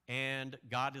 and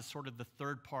God is sort of the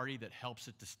third party that helps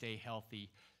it to stay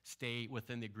healthy, stay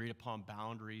within the agreed upon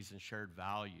boundaries and shared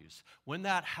values. When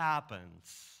that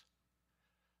happens,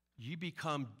 you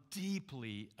become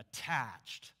deeply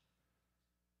attached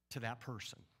to that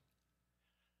person.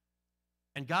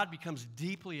 And God becomes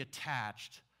deeply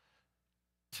attached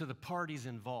to the parties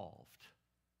involved.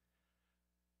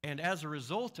 And as a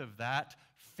result of that,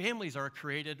 families are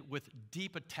created with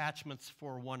deep attachments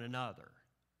for one another.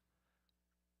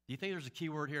 Do you think there's a key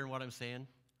word here in what I'm saying?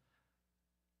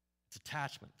 It's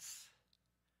attachments.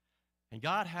 And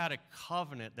God had a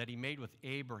covenant that he made with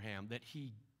Abraham that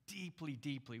he deeply,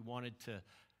 deeply wanted to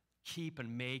keep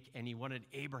and make, and he wanted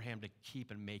Abraham to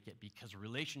keep and make it because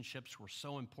relationships were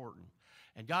so important.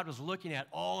 And God was looking at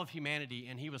all of humanity,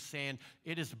 and he was saying,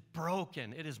 it is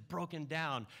broken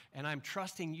down, and I'm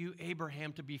trusting you,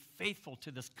 Abraham, to be faithful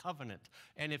to this covenant.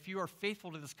 And if you are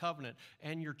faithful to this covenant,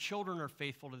 and your children are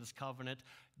faithful to this covenant,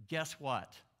 guess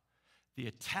what? The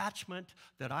attachment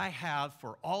that I have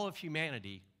for all of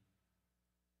humanity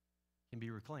can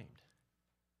be reclaimed.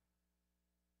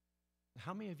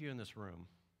 How many of you in this room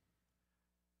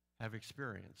have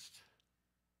experienced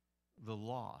the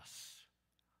loss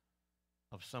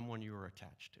of someone you were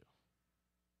attached to?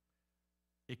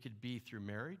 It could be through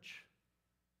marriage.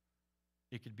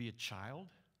 It could be a child.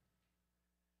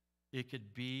 It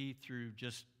could be through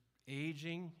just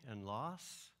aging and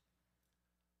loss.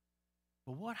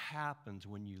 But what happens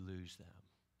when you lose them?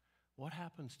 What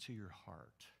happens to your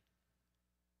heart?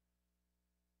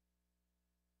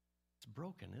 It's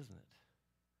broken, isn't it?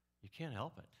 You can't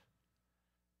help it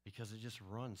because it just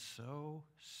runs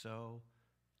so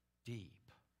deep.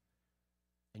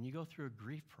 And you go through a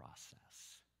grief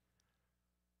process.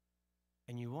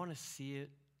 And you want to see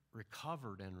it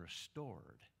recovered and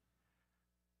restored.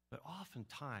 But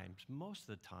oftentimes, most of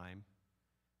the time,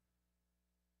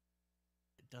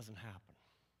 it doesn't happen.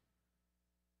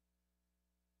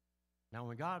 Now,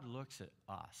 when God looks at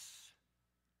us,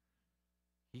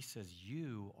 he says,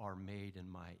 you are made in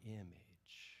my image.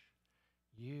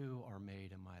 You are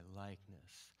made in my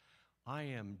likeness. I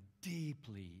am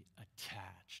deeply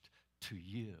attached to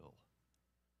you.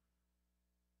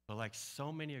 But like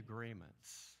so many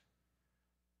agreements,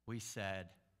 we said,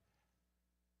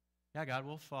 yeah, God,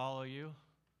 we'll follow you.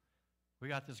 We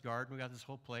got this garden, we got this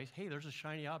whole place. Hey, there's a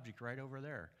shiny object right over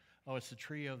there. Oh, it's the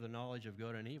tree of the knowledge of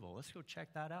good and evil. Let's go check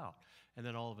that out. And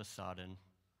then all of a sudden,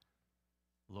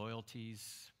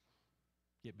 loyalties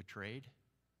get betrayed.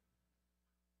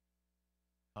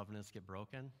 Covenants get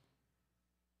broken.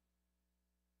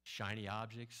 Shiny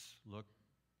objects look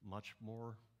much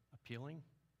more appealing.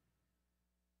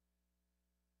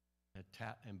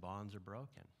 And bonds are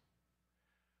broken.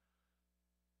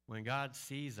 When God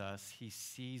sees us, he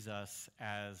sees us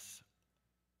as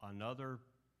another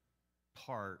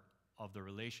part of the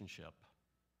relationship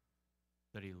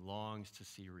that he longs to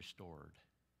see restored.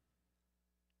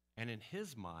 And in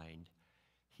his mind,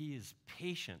 he is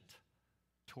patient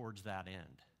towards that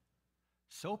end.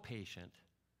 So patient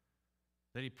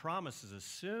that he promises as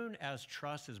soon as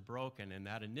trust is broken in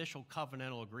that initial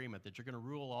covenantal agreement that you're going to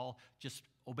rule all, just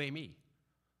obey me.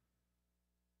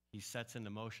 He sets into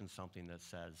motion something that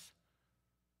says,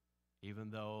 even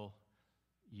though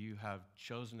you have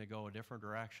chosen to go a different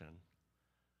direction,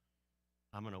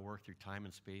 I'm going to work through time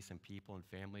and space and people and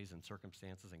families and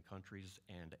circumstances and countries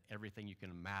and everything you can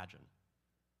imagine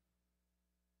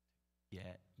to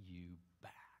get you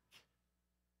back.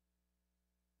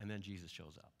 And then Jesus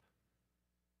shows up.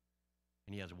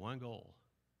 And he has one goal.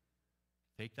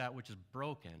 Take that which is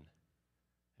broken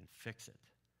and fix it.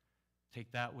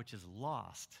 Take that which is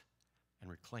lost and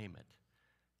reclaim it.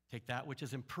 Take that which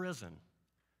is in prison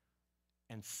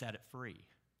and set it free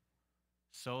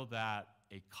so that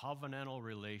a covenantal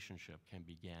relationship can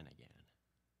begin again.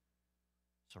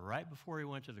 So right before he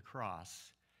went to the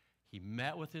cross, he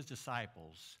met with his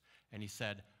disciples and he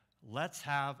said, let's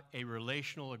have a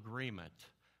relational agreement.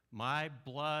 My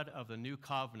blood of the new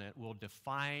covenant will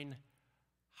define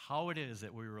how it is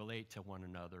that we relate to one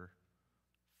another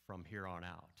from here on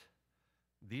out.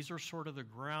 These are sort of the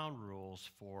ground rules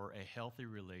for a healthy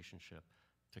relationship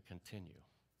to continue.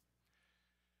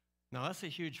 Now, that's a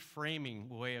huge framing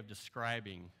way of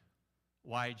describing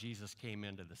why Jesus came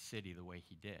into the city the way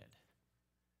he did.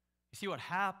 You see, what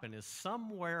happened is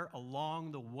somewhere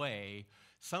along the way,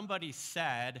 somebody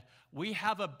said, we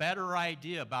have a better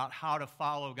idea about how to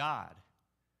follow God.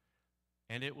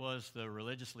 And it was the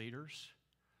religious leaders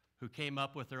who came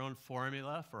up with their own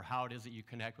formula for how it is that you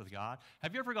connect with God.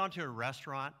 Have you ever gone to a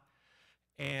restaurant?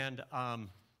 And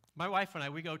my wife and I,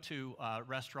 we go to a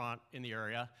restaurant in the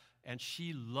area, and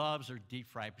she loves her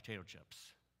deep-fried potato chips.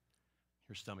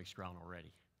 Your stomach's growling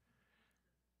already.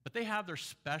 But they have their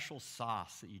special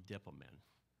sauce that you dip them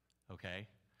in, okay?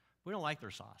 We don't like their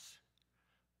sauce.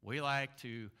 We like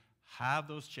to have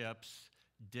those chips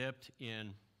dipped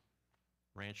in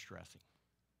ranch dressing.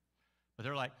 But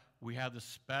they're like, we have the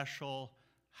special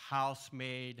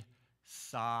house-made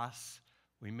sauce.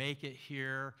 We make it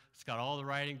here. It's got all the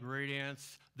right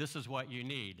ingredients. This is what you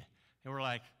need. And we're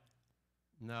like,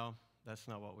 no, that's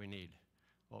not what we need.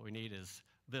 What we need is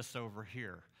this over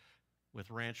here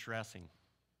with ranch dressing.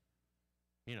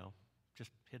 You know, just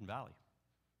Hidden Valley.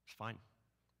 It's fine.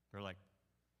 They're like,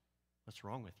 what's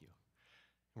wrong with you?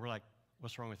 And we're like,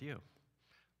 what's wrong with you?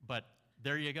 But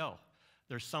there you go.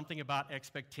 There's something about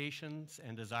expectations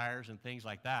and desires and things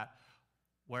like that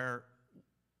where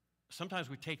sometimes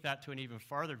we take that to an even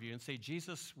farther view and say,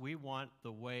 Jesus, we want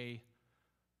the way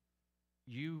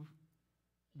you,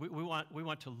 we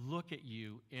want to look at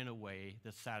you in a way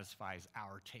that satisfies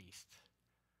our taste.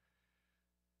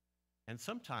 And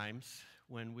sometimes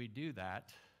when we do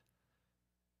that,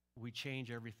 we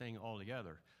change everything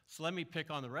altogether. So let me pick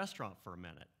on the restaurant for a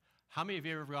minute. How many of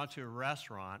you have ever gone to a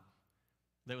restaurant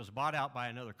that was bought out by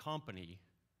another company,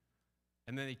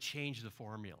 and then they changed the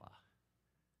formula?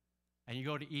 And you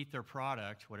go to eat their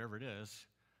product, whatever it is,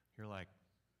 you're like,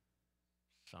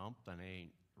 something ain't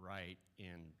right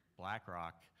in Black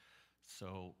Rock,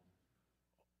 so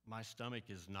my stomach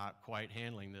is not quite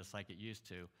handling this like it used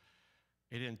to.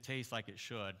 It didn't taste like it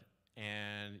should,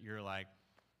 and you're like,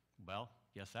 well,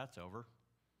 guess that's over.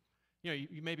 You know,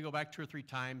 you maybe go back 2 or 3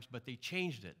 times, but they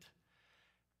changed it.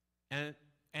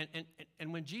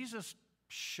 And when Jesus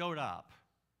showed up,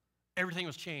 everything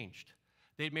was changed.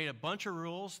 They'd made a bunch of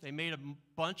rules. They made a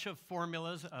bunch of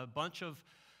formulas, a bunch of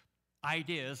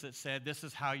ideas that said this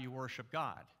is how you worship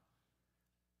God.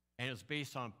 And it was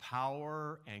based on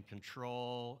power and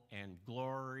control and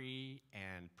glory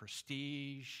and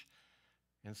prestige.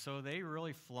 And so they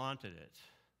really flaunted it.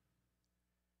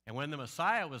 And when the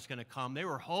Messiah was going to come, they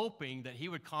were hoping that he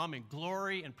would come in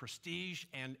glory and prestige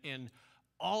and in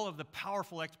all of the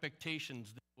powerful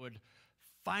expectations that would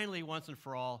finally, once and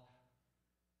for all,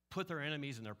 put their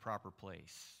enemies in their proper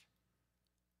place.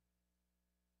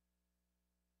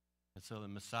 And so the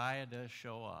Messiah does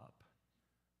show up,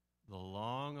 the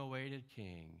long-awaited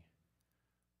king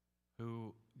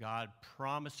who God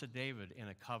promised to David in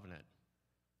a covenant.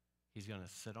 He's going to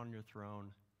sit on your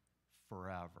throne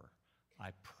forever.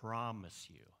 I promise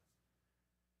you.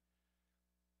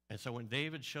 And so when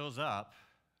David shows up,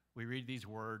 we read these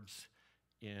words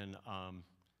in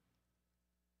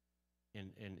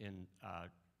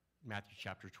Matthew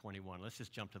chapter 21. Let's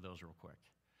just jump to those real quick.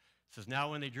 It says,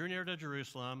 now when they drew near to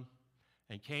Jerusalem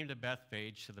and came to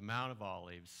Bethphage, to the Mount of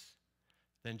Olives,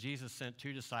 then Jesus sent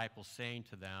 2 disciples, saying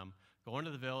to them, go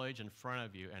into the village in front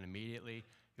of you, and immediately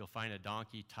you'll find a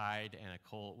donkey tied and a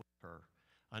colt with her.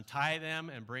 Untie them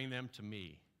and bring them to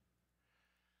me.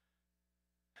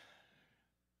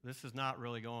 This is not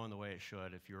really going the way it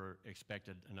should if you're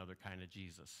expected another kind of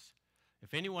Jesus.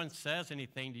 If anyone says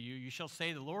anything to you, you shall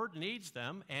say, the Lord needs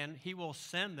them, and he will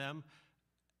send them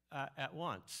at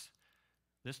once.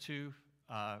 This too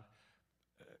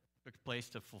took place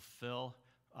to fulfill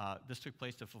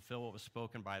what was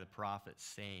spoken by the prophet,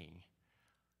 saying,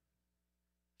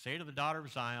 say to the daughter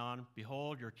of Zion,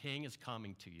 behold, your king is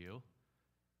coming to you,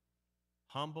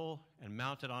 humble and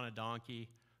mounted on a donkey,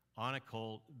 on a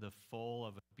colt, the foal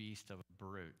of a beast of a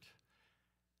brute.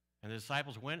 And the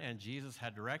disciples went, and Jesus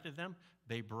had directed them.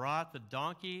 They brought the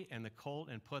donkey and the colt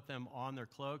and put them on their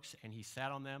cloaks, and he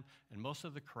sat on them. And most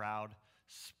of the crowd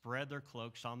spread their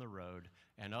cloaks on the road,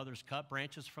 and others cut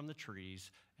branches from the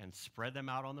trees and spread them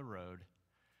out on the road.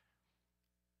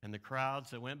 And the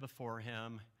crowds that went before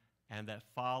him and that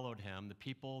followed him, the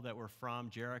people that were from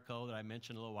Jericho that I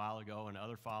mentioned a little while ago, and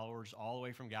other followers all the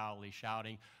way from Galilee,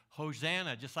 shouting,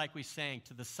 Hosanna, just like we sang,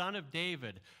 to the Son of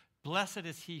David. Blessed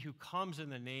is he who comes in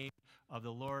the name of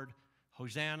the Lord.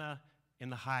 Hosanna in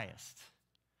the highest.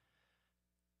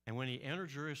 And when he entered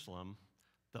Jerusalem,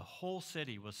 the whole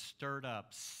city was stirred up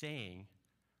saying,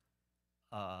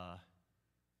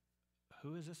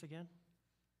 who is this again?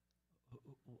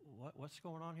 What's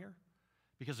going on here?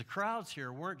 Because the crowds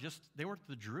here they weren't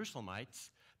the Jerusalemites.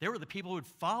 They were the people who had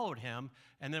followed him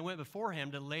and then went before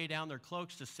him to lay down their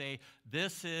cloaks to say,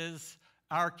 this is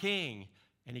our king.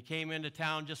 And he came into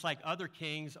town just like other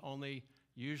kings, only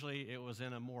usually it was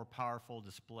in a more powerful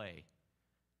display.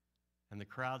 And the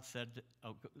crowd said,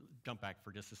 jump back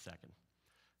for just a second.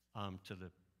 And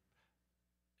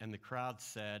the crowd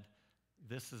said,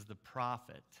 this is the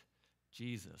prophet,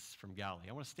 Jesus from Galilee.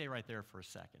 I want to stay right there for a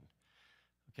second.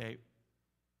 Okay,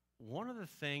 one of the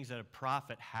things that a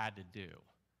prophet had to do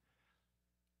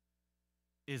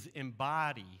is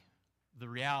embody the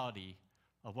reality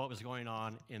of what was going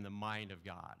on in the mind of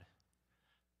God.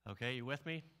 Okay, you with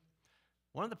me?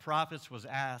 One of the prophets was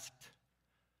asked,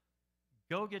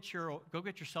 go get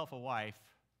yourself a wife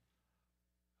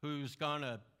who's going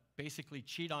to basically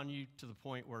cheat on you to the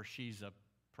point where she's a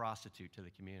prostitute to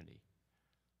the community.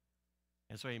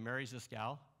 And so he marries this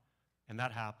gal, and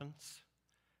that happens.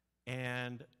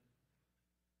 And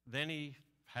then he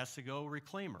has to go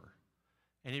reclaim her.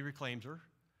 And he reclaims her.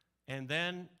 And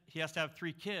then he has to have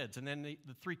 3 kids. And then the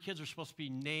 3 kids are supposed to be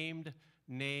named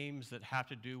names that have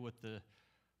to do with the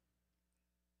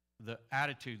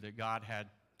attitude that God had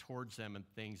towards them and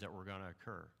things that were going to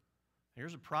occur.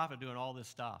 Here's a prophet doing all this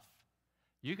stuff.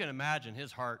 You can imagine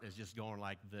his heart is just going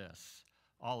like this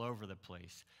all over the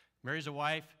place. Marries a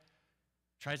wife,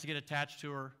 tries to get attached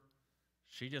to her.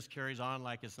 She just carries on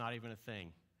like it's not even a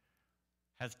thing.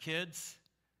 Has kids.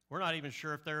 We're not even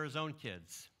sure if they're his own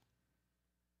kids.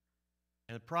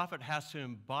 And the prophet has to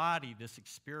embody this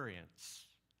experience.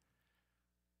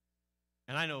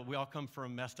 And I know we all come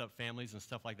from messed up families and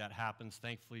stuff like that happens.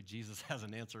 Thankfully, Jesus has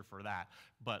an answer for that.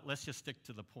 But let's just stick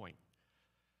to the point.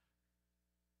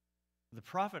 The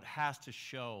prophet has to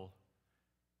show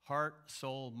heart,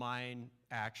 soul, mind,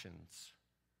 actions.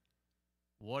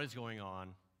 What is going on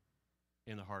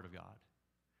in the heart of God?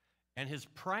 And his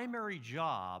primary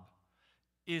job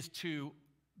is to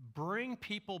bring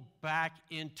people back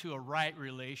into a right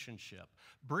relationship.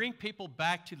 Bring people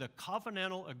back to the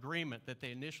covenantal agreement that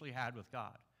they initially had with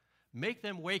God. Make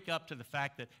them wake up to the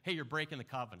fact that, hey, you're breaking the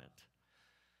covenant.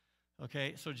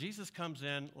 Okay, so Jesus comes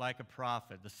in like a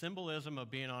prophet. The symbolism of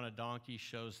being on a donkey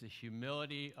shows the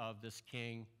humility of this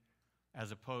king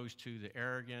as opposed to the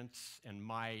arrogance and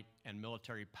might and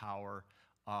military power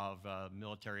of a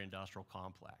military-industrial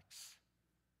complex.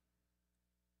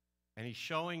 And he's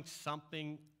showing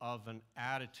something of an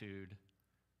attitude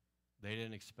they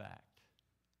didn't expect.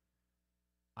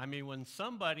 I mean, when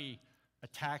somebody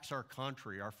attacks our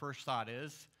country, our first thought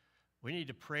is, we need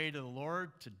to pray to the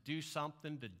Lord to do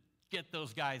something to get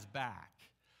those guys back.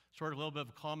 Sort of a little bit of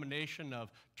a combination of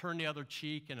turn the other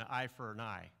cheek and an eye for an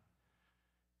eye.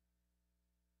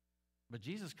 But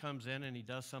Jesus comes in and he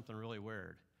does something really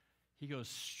weird. He goes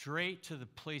straight to the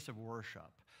place of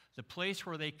worship, the place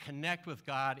where they connect with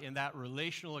God in that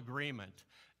relational agreement.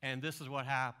 And this is what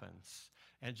happens.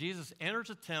 And Jesus enters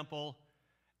a temple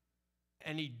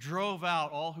and he drove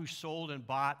out all who sold and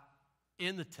bought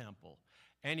in the temple.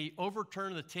 And he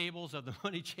overturned the tables of the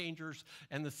money changers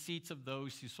and the seats of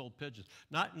those who sold pigeons.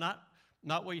 Not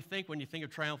what you think when you think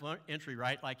of triumphal entry,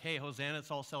 right? Like, hey, Hosanna,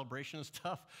 it's all celebration and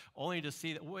stuff. Only to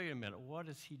see that, wait a minute, what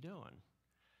is he doing?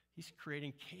 He's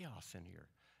creating chaos in here.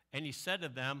 And he said to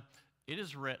them, it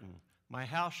is written, my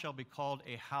house shall be called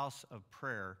a house of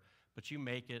prayer, but you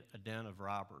make it a den of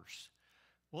robbers.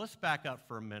 Well, let's back up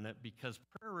for a minute because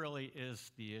prayer really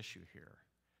is the issue here.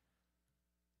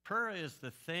 Prayer is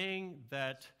the thing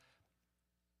that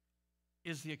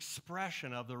is the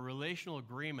expression of the relational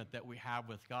agreement that we have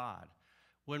with God.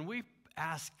 When we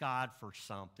ask God for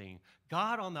something,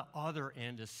 God on the other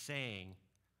end is saying,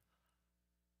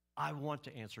 I want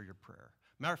to answer your prayer.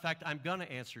 Matter of fact, I'm going to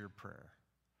answer your prayer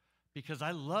because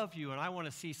I love you and I want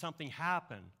to see something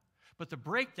happen. But the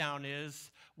breakdown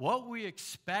is what we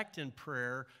expect in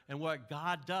prayer and what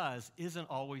God does isn't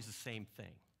always the same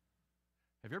thing.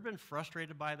 Have you ever been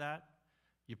frustrated by that?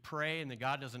 You pray and then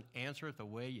God doesn't answer it the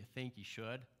way you think he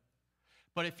should.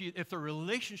 But if the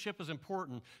relationship is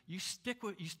important, you stick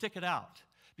it out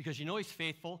because you know he's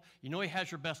faithful, you know he has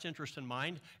your best interest in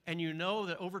mind, and you know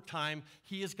that over time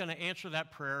he is going to answer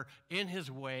that prayer in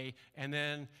his way, and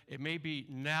then it may be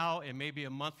now, it may be a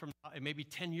month from now, it may be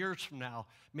 10 years from now,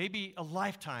 maybe a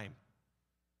lifetime.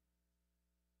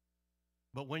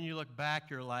 But when you look back,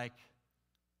 you're like,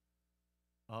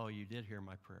 oh, you did hear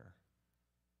my prayer.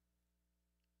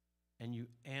 And you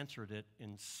answered it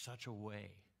in such a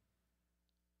way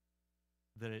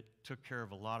that it took care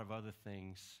of a lot of other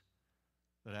things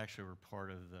that actually were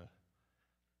part of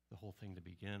the whole thing to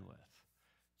begin with.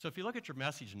 So if you look at your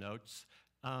message notes,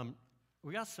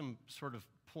 we got some sort of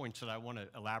points that I want to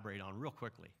elaborate on real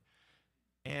quickly.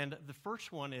 And the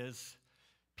first one is,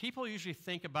 people usually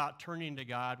think about turning to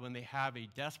God when they have a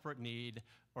desperate need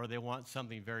or they want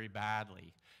something very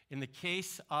badly. In the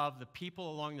case of the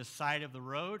people along the side of the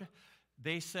road,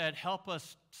 they said, "Help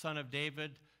us, Son of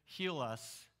David, heal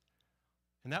us."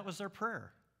 And that was their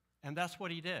prayer. And that's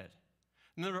what he did.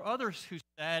 And there were others who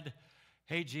said,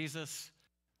 "Hey, Jesus,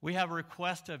 we have a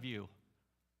request of you.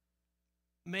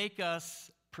 Make us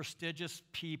prestigious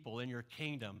people in your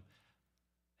kingdom.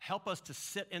 Help us to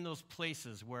sit in those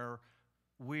places where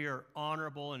we are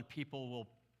honorable and people will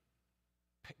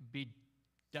be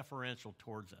deferential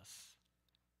towards us."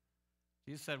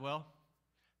 Jesus said, "Well,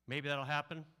 maybe that'll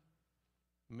happen.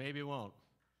 Maybe it won't.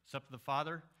 It's up to the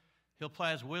Father. He'll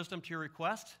apply his wisdom to your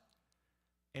request.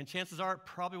 And chances are it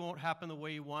probably won't happen the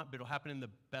way you want, but it'll happen in the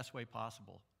best way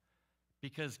possible.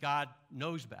 Because God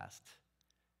knows best,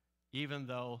 even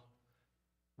though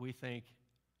we think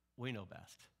we know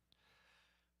best."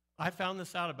 I found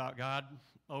this out about God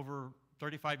over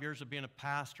 35 years of being a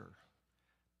pastor,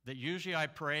 that usually I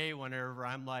pray whenever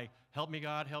I'm like, "Help me,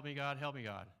 God, help me, God, help me,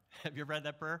 God." Have you ever read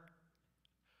that prayer?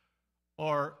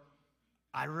 Or,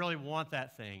 "I really want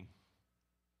that thing."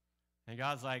 And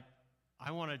God's like,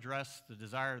 "I want to address the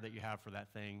desire that you have for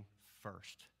that thing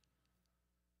first."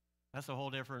 That's a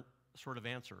whole different sort of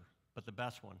answer, but the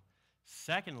best one.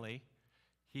 Secondly,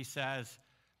 he says,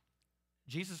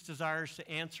 Jesus desires to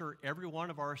answer every one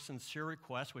of our sincere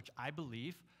requests, which I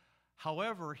believe.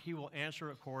 However, he will answer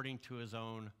according to his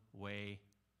own way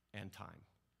and time.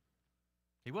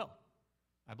 He will.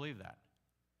 I believe that.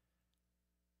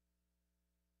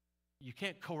 You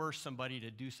can't coerce somebody to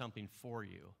do something for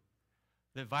you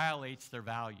that violates their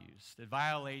values, that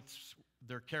violates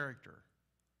their character.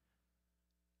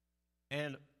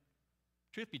 And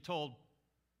truth be told,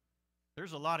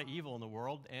 there's a lot of evil in the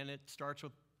world, and it starts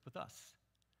with us.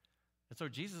 And so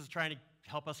Jesus is trying to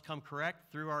help us come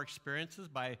correct through our experiences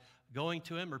by going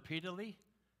to him repeatedly,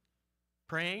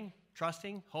 praying,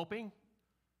 trusting, hoping,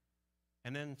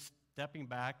 and then stepping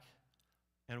back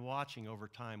and watching over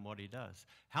time what he does.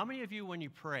 How many of you, when you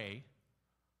pray,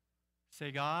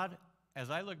 say, "God, as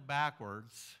I look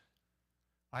backwards,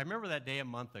 I remember that day a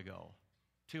month ago,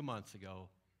 2 months ago,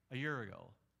 a year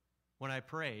ago, when I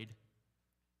prayed,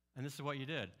 and this is what you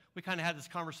did." We kind of had this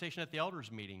conversation at the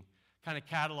elders meeting, kind of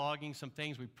cataloging some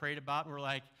things we prayed about, and we're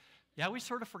like, yeah, we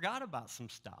sort of forgot about some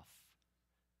stuff.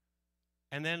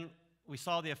 And then we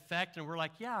saw the effect, and we're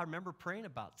like, yeah, I remember praying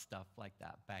about stuff like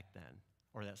that back then,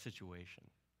 or that situation.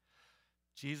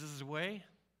 Jesus' way,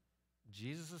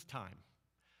 Jesus' time.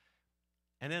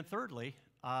 And then thirdly,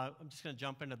 I'm just going to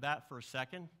jump into that for a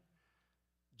second.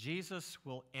 Jesus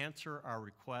will answer our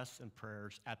requests and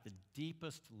prayers at the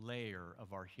deepest layer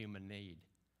of our human need.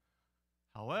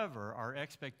 However, our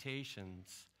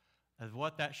expectations of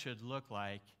what that should look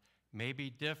like may be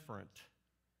different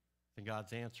than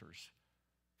God's answers.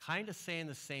 Kind of saying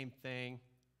the same thing,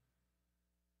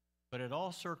 but it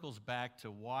all circles back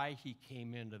to why he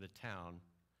came into the town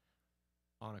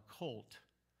on a colt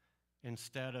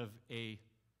instead of a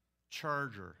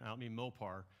charger. I don't mean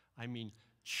Mopar, I mean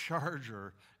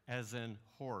charger as in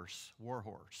horse, war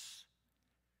horse.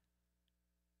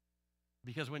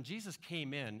 Because when Jesus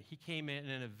came in, he came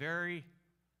in a very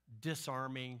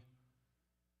disarming,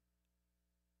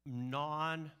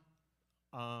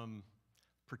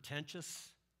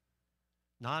 non-pretentious,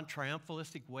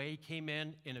 non-triumphalistic way. He came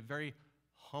in a very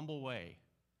humble way.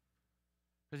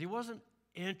 Because he wasn't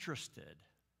interested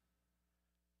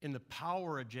in the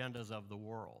power agendas of the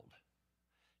world.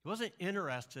 He wasn't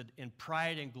interested in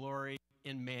pride and glory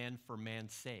in man for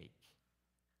man's sake.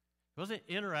 He wasn't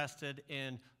interested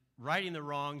in righting the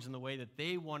wrongs in the way that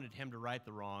they wanted him to right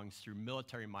the wrongs through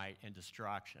military might and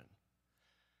destruction.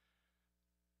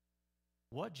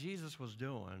 What Jesus was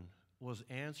doing was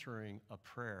answering a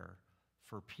prayer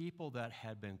for people that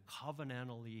had been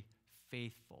covenantally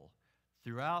faithful.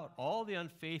 Throughout all the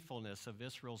unfaithfulness of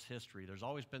Israel's history, there's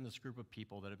always been this group of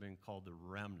people that have been called the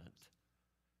remnant,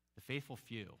 the faithful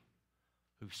few,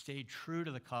 who stayed true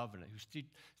to the covenant, who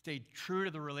stayed true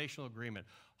to the relational agreement,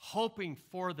 hoping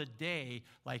for the day,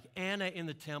 like Anna in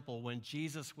the temple when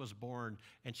Jesus was born,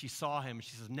 and she saw him, and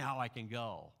she says, now I can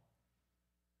go.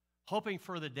 Hoping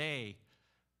for the day,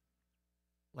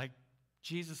 like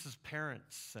Jesus'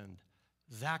 parents and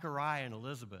Zachariah and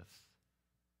Elizabeth,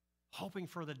 hoping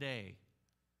for the day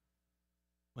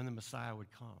when the Messiah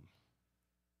would come.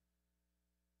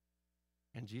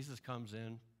 And Jesus comes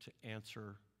in to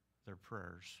answer their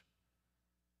prayers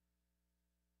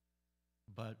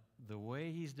But the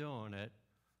way he's doing it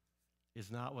is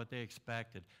not what they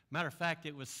expected. Matter of fact,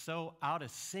 it was so out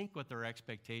of sync with their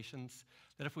expectations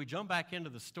that if we jump back into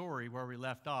the story where we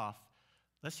left off,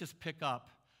 let's just pick up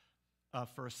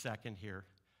for a second here.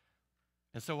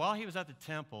 And so while he was at the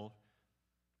temple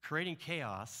creating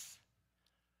chaos,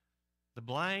 the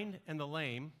blind and the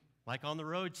lame, like on the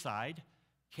roadside,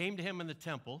 came to him in the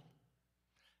temple,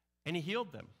 and he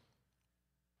healed them.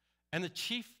 And the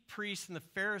chief priests and the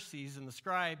Pharisees and the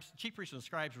scribes, chief priests and the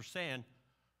scribes were saying,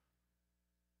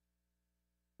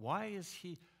 why is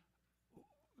he,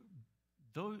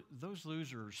 those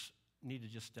losers need to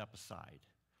just step aside.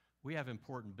 We have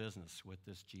important business with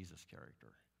this Jesus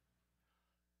character.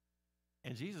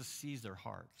 And Jesus sees their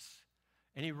hearts.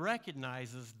 And he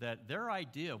recognizes that their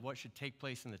idea of what should take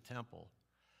place in the temple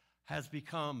has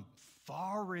become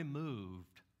far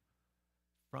removed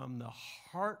from the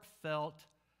heartfelt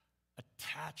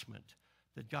attachment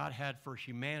that God had for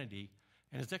humanity.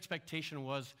 And his expectation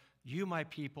was, you, my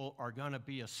people, are going to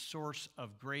be a source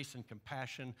of grace and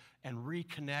compassion and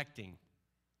reconnecting.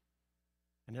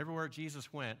 And everywhere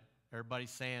Jesus went,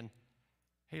 everybody's saying,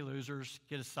 hey, losers,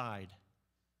 get aside.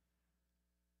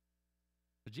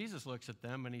 But Jesus looks at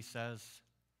them and he says,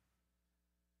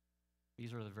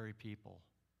 these are the very people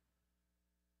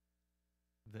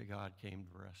that God came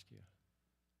to rescue.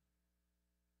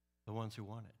 The ones who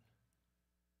want it.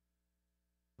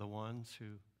 The ones who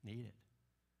need it.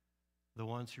 The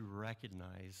ones who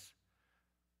recognize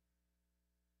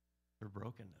their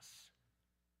brokenness.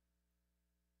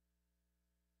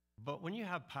 But when you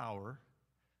have power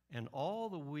and all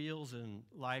the wheels in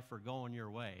life are going your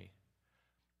way,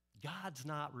 God's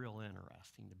not real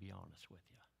interesting, to be honest with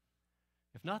you.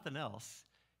 If nothing else,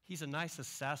 he's a nice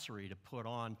accessory to put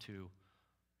on to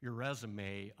your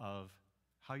resume of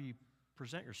how you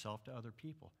present yourself to other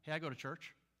people. Hey, I go to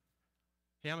church.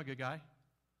 Hey, I'm a good guy.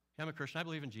 Hey, I'm a Christian. I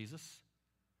believe in Jesus.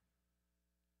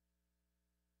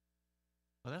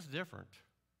 Well, that's different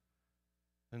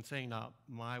than saying, not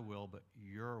my will, but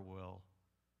your will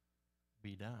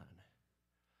be done.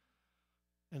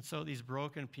 And so these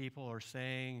broken people are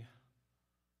saying,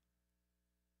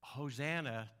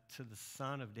 Hosanna to the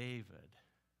Son of David,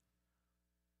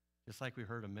 just like we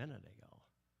heard a minute ago.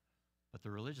 But the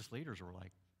religious leaders were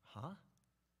like, huh?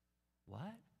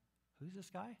 What? Who's this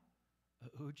guy?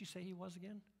 Who'd you say he was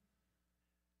again?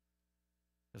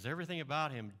 Because everything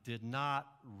about him did not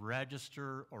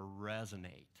register or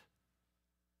resonate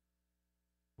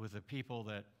with the people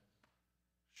that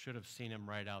should have seen him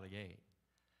right out of the gate.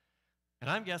 And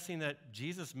I'm guessing that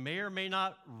Jesus may or may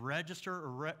not register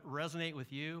or resonate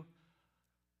with you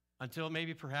until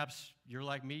maybe perhaps you're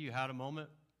like me, you had a moment,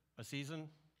 a season,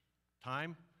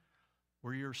 time,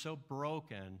 where you're so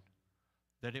broken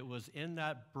that it was in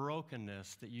that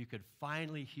brokenness that you could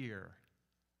finally hear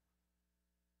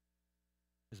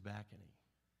his beckoning,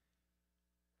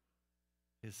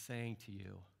 his saying to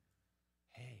you,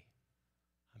 hey,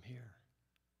 I'm here.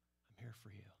 I'm here for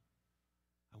you.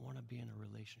 I want to be in a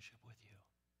relationship with you.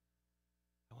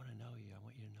 I want to know you. I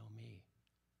want you to know me.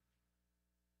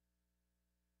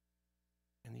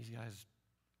 And these guys,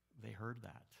 they heard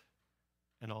that.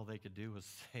 And all they could do was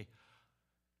say,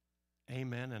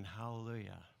 amen and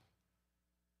hallelujah.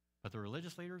 But the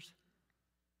religious leaders,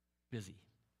 busy,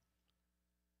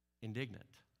 indignant.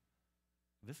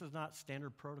 This is not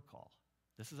standard protocol.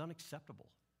 This is unacceptable.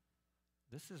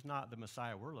 This is not the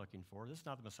Messiah we're looking for. This is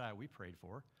not the Messiah we prayed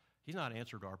for. He's not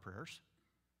answered our prayers.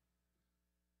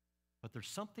 But there's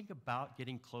something about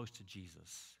getting close to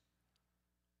Jesus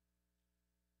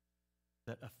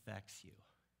that affects you.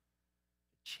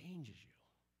 It changes you.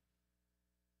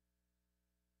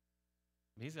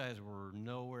 These guys were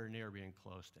nowhere near being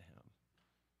close to him.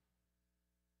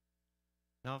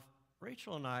 Now, if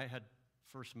Rachel and I had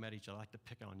first met each other, I like to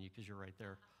pick on you because you're right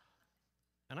there.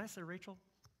 And I said, Rachel,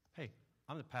 hey,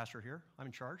 I'm the pastor here. I'm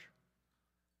in charge.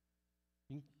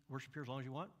 You can worship here as long as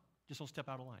you want. Just don't step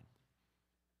out of line.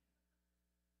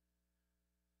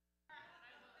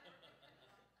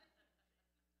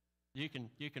 You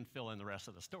can fill in the rest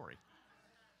of the story.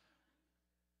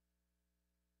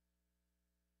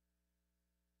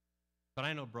 But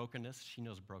I know brokenness. She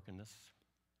knows brokenness.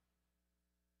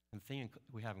 And the thing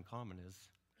we have in common is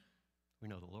we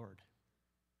know the Lord.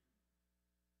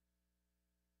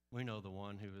 We know the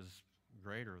one who is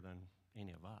greater than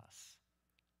any of us.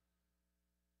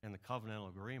 And the covenantal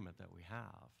agreement that we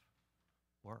have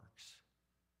works.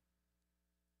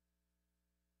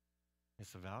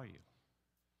 It's a value.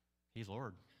 He's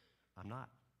Lord. I'm not.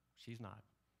 She's not.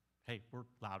 Hey, we're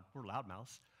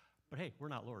loudmouths, but hey, we're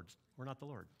not lords. We're not the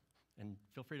Lord. And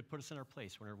feel free to put us in our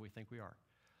place whenever we think we are.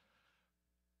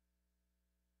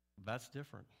 That's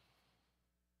different.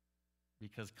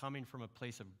 Because coming from a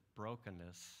place of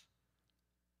brokenness,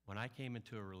 when I came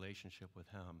into a relationship with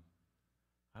him,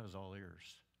 I was all ears.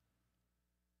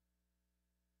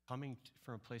 From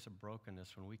a place of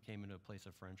brokenness, when we came into a place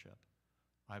of friendship,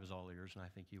 I was all ears, and I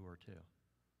think you were too.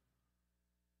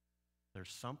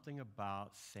 There's something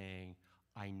about saying,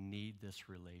 I need this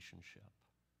relationship.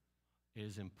 It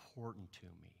is important to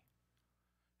me.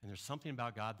 And there's something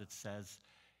about God that says,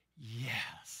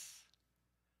 yes.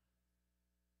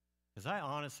 Because I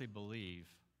honestly believe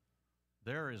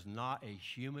there is not a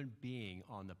human being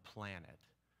on the planet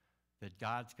that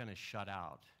God's going to shut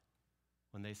out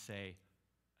when they say,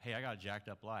 hey, I got a jacked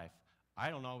up life. I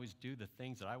don't always do the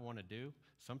things that I want to do.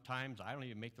 Sometimes I don't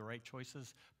even make the right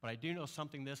choices, but I do know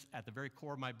something this at the very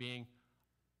core of my being,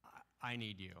 I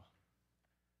need you,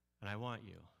 and I want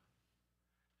you.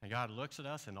 And God looks at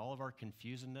us and all of our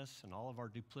confusedness and all of our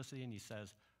duplicity, and he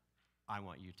says, I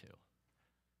want you to.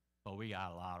 But we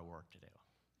got a lot of work to do.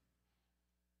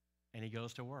 And he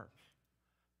goes to work.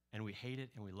 And we hate it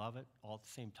and we love it all at the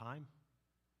same time.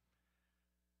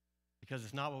 Because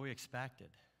it's not what we expected.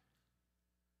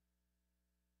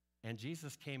 And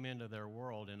Jesus came into their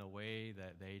world in a way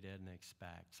that they didn't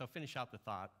expect. So finish out the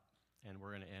thought, and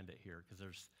we're going to end it here, because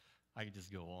I could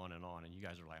just go on, and you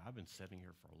guys are like, I've been sitting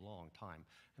here for a long time.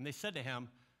 And they said to him,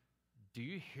 do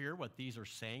you hear what these are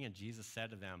saying? And Jesus said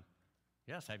to them,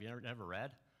 yes, have you never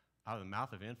read? Out of the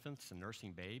mouth of infants and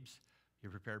nursing babes, you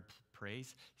prepared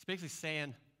praise. He's basically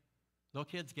saying, little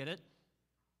kids get it,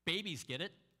 babies get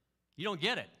it, you don't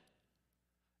get it.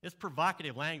 It's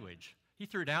provocative language. He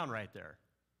threw down right there.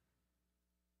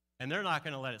 And they're not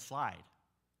going to let it slide.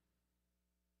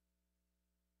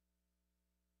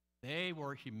 They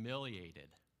were humiliated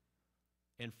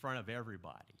in front of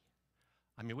everybody.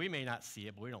 I mean, we may not see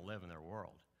it, but we don't live in their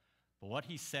world. But what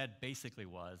he said basically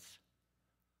was,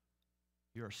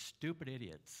 you're stupid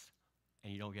idiots,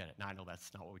 and you don't get it. Now, I know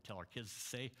that's not what we tell our kids to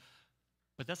say,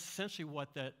 but that's essentially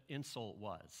what that insult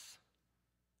was.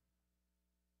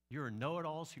 You're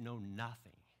know-it-alls who know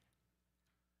nothing.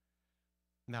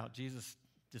 Now, Jesus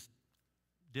just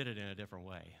did it in a different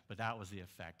way, but that was the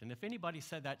effect. And if anybody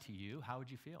said that to you, how would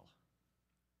you feel?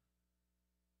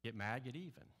 Get mad, get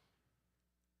even.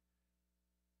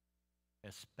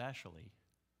 Especially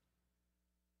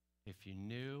if you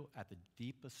knew at the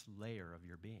deepest layer of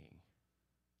your being,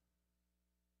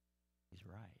 he's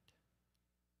right.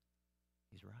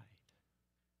 He's right.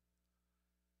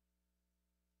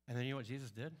 And then you know what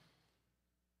Jesus did?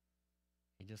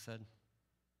 He just said,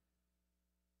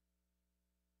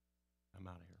 I'm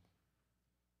out of here.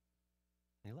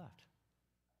 And he left.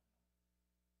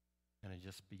 And it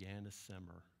just began to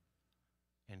simmer,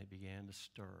 and it began to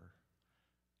stir,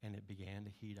 and it began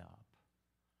to heat up.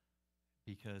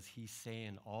 Because he's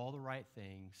saying all the right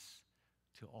things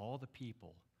to all the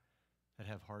people that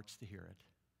have hearts to hear it.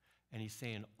 And he's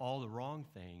saying all the wrong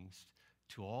things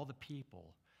to all the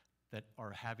people that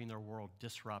are having their world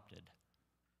disrupted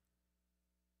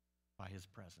by his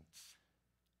presence.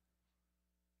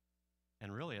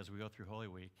 And really, as we go through Holy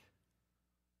Week,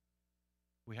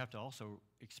 we have to also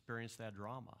experience that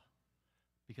drama.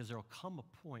 Because there will come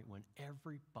a point when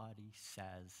everybody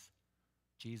says,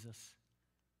 Jesus,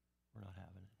 we're not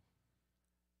having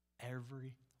it.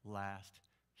 Every last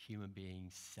human being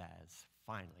says,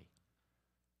 finally,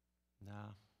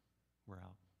 nah, we're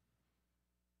out.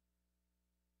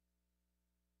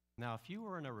 Now, if you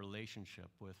were in a relationship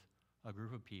with a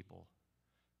group of people,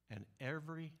 and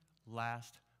every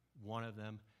last one of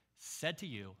them said to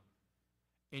you,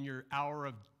 in your hour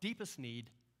of deepest need,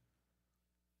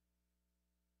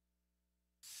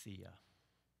 see ya.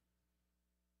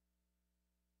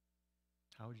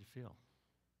 How would you feel?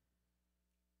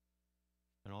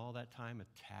 And all that time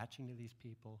attaching to these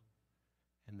people,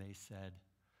 and they said,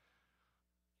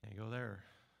 can't go there.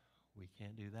 We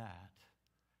can't do that.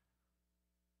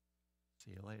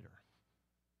 See you later.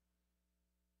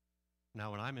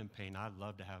 Now, when I'm in pain, I'd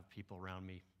love to have people around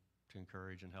me to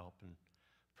encourage and help and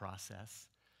process.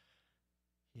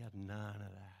 He had none of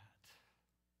that.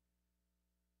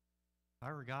 If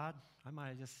I were God, I might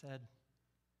have just said,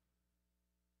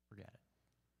 forget it.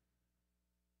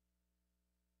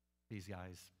 These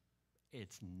guys,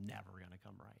 it's never going to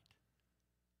come right.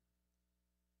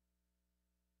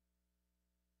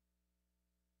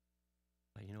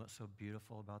 But you know what's so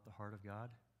beautiful about the heart of God?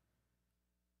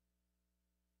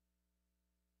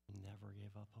 He never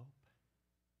gave up hope.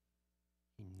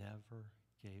 He never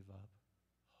gave up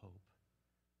hope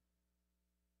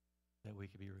that we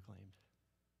could be reclaimed.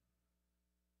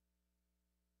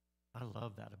 I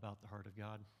love that about the heart of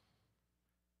God.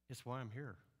 It's why I'm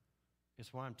here.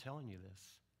 It's why I'm telling you this.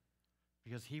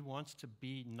 because he wants to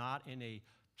be not in a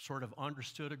sort of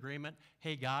understood agreement.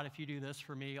 Hey, God, if you do this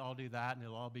for me, I'll do that, and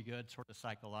it'll all be good, sort of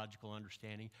psychological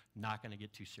understanding, not going to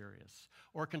get too serious.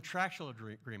 Or contractual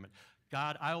agreement.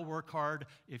 God, I'll work hard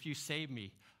if you save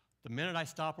me. The minute I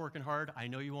stop working hard, I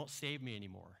know you won't save me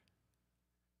anymore.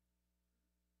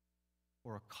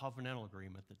 Or a covenantal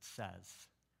agreement that says,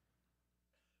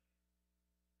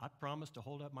 I promise to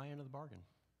hold up my end of the bargain,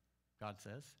 God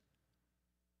says.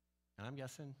 And I'm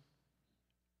guessing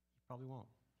you probably won't.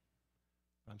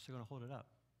 But I'm still going to hold it up.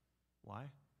 Why?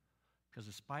 Because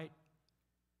despite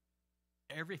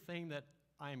everything that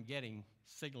I am getting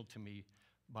signaled to me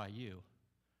by you,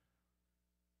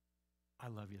 I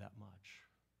love you that much.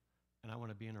 And I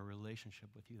want to be in a relationship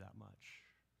with you that much.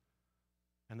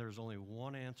 And there's only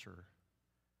one answer,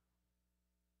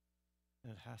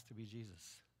 and it has to be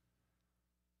Jesus.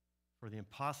 For the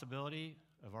impossibility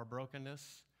of our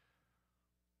brokenness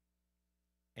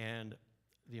and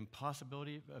the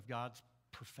impossibility of God's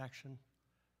perfection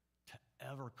to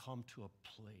ever come to a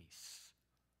place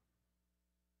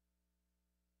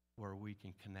where we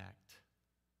can connect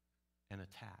and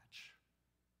attach,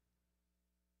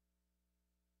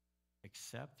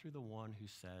 except through the one who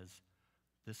says,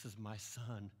 this is my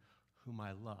son whom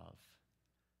I love.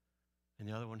 And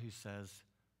the other one who says,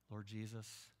 Lord Jesus,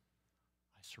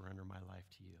 I surrender my life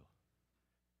to you.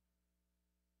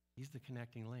 He's the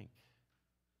connecting link.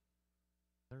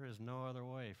 There is no other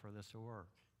way for this to work.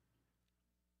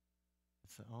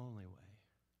 It's the only way.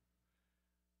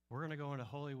 We're going to go into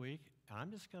Holy Week, and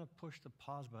I'm just going to push the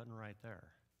pause button right there.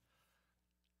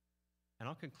 And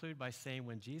I'll conclude by saying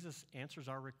when Jesus answers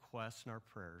our requests and our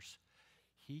prayers,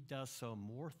 he does so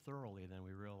more thoroughly than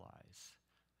we realize.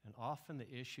 And often the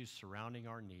issues surrounding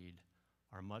our need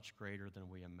are much greater than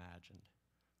we imagined.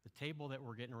 The table that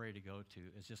we're getting ready to go to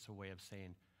is just a way of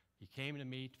saying, you came to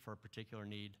me for a particular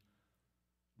need,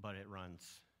 but it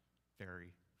runs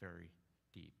very, very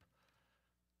deep.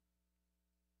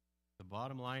 The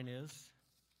bottom line is,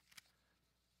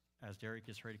 as Derek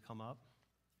gets ready to come up,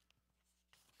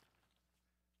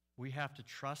 we have to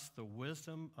trust the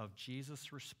wisdom of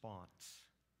Jesus' response.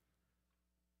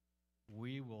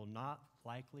 We will not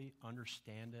likely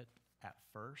understand it at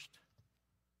first,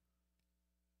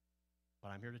 but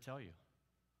I'm here to tell you,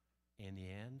 in the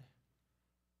end,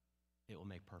 it will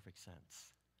make perfect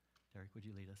sense. Derek, would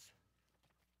you lead us?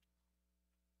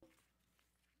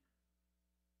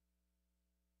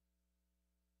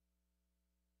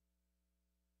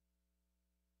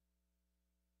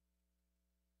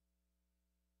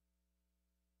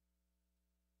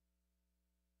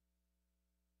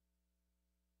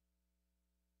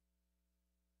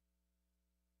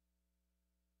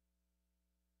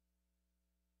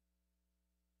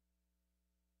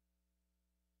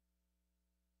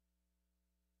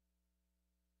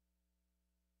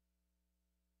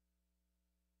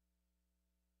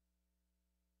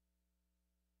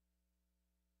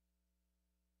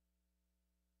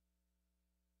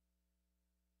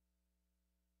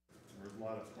 There was a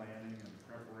lot of planning and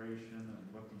preparation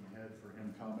and looking ahead for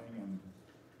him coming, and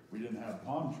we didn't have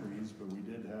palm trees, but we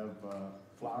did have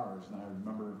flowers, and I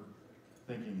remember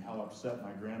thinking how upset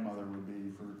my grandmother would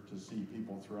be to see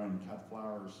people throwing cut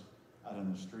flowers out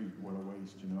in the street. What a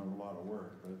waste, a lot of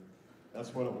work, but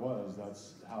that's what it was.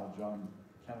 That's how John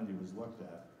Kennedy was looked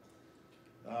at.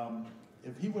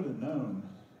 If he would have known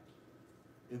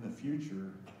in the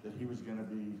future that he was going to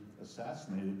be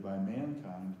assassinated by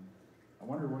mankind, I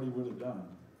wonder what he would have done.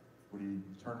 Would he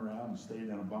turn around and stayed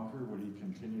in a bunker? Would he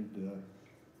continue to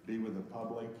be with the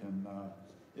public? And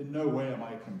in no way am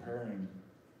I comparing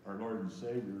our Lord and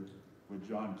Savior with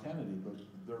John Kennedy, but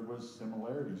there was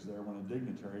similarities there when a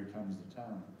dignitary comes to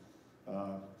town.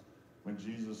 When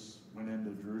Jesus went into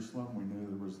Jerusalem, we knew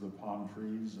there was the palm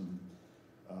trees, and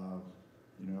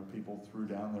people threw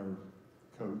down their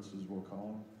coats, as we'll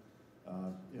call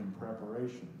them, in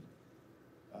preparation.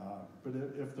 But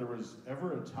if there was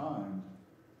ever a time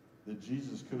that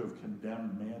Jesus could have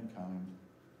condemned mankind,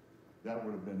 that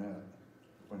would have been it,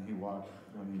 when he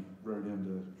rode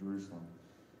into Jerusalem.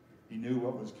 He knew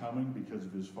what was coming because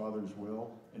of his Father's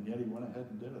will, and yet he went ahead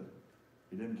and did it.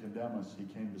 He didn't condemn us. He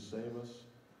came to save us,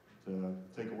 to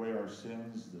take away our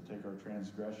sins, to take our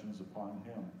transgressions upon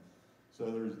him. So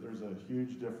there's a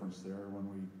huge difference there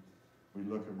when we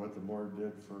look at what the Lord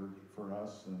did for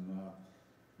us, and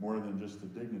more than just a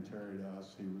dignitary to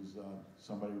us, he was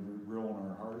somebody real in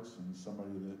our hearts and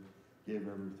somebody that gave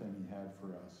everything he had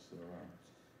for us. So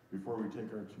before we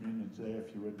take our communion today, if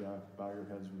you would bow your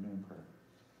heads with me in prayer.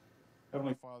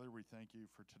 Heavenly Father, we thank you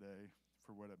for today,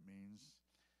 for what it means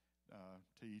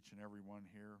to each and every one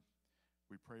here.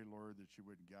 We pray, Lord, that you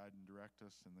would guide and direct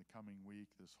us in the coming week,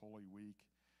 this holy week,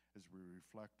 as we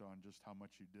reflect on just how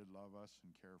much you did love us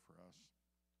and care for us.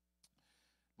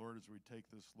 Lord, as we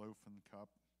take this loaf and cup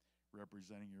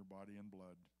representing your body and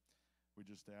blood, we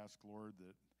just ask, Lord,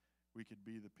 that we could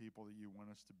be the people that you want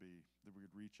us to be, that we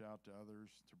could reach out to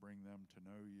others to bring them to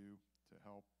know you, to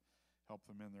help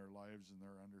them in their lives and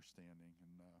their understanding.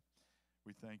 And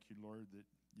we thank you, Lord, that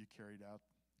you carried out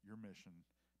your mission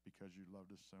because you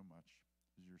loved us so much.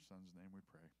 In your Son's name we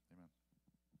pray. Amen.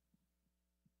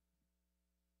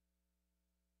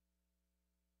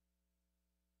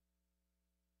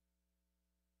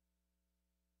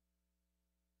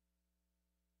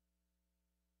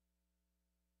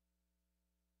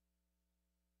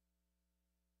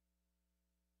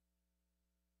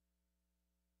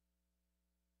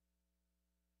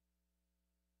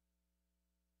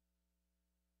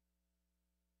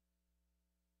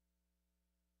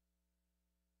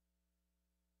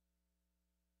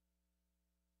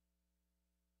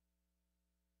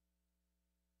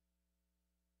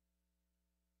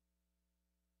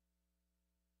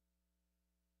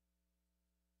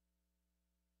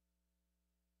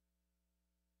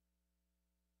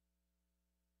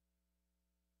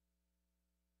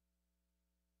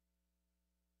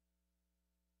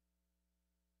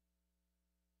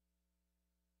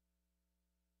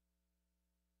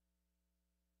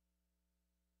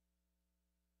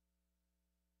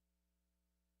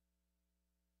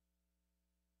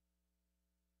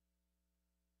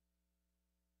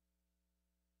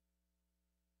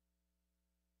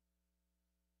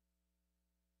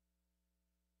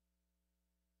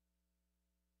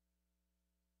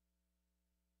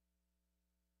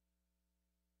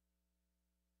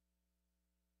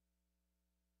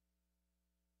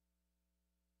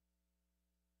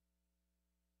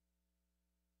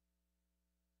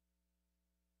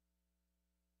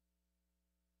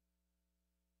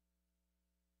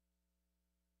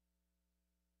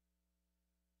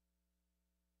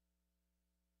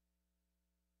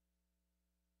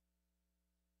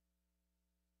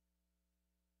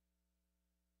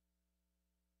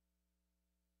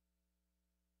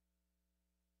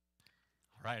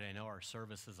 Right, I know our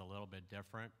service is a little bit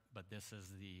different, but this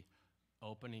is the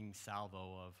opening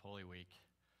salvo of Holy Week.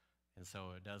 And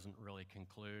so it doesn't really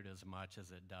conclude as much as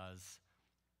it does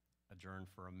adjourn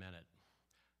for a minute.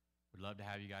 We'd love to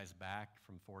have you guys back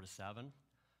from 4 to 7.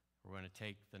 We're going to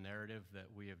take the narrative that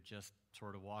we have just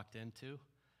sort of walked into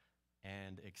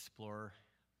and explore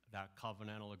that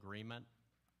covenantal agreement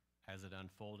as it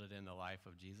unfolded in the life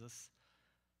of Jesus.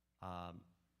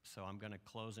 So I'm going to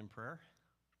close in prayer,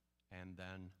 and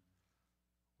then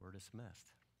we're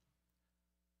dismissed.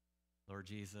 Lord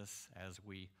Jesus, as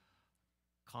we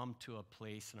come to a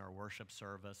place in our worship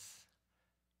service,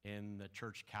 in the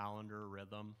church calendar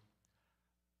rhythm,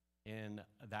 in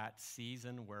that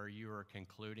season where you are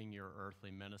concluding your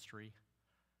earthly ministry,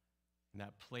 in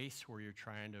that place where you're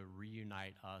trying to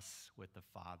reunite us with the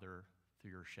Father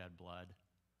through your shed blood,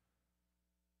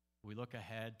 we look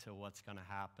ahead to what's going to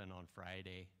happen on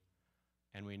Friday,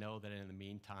 and we know that in the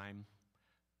meantime,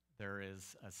 there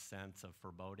is a sense of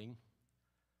foreboding.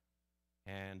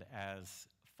 And as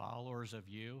followers of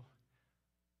you,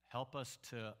 help us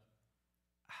to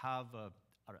have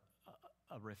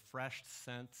a refreshed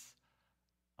sense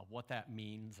of what that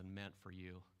means and meant for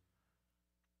you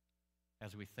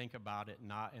as we think about it,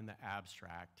 not in the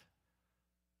abstract,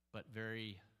 but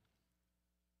very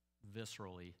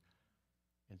viscerally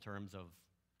in terms of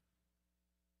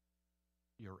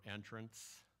your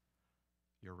entrance,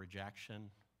 your rejection,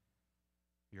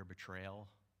 your betrayal,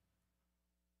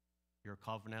 your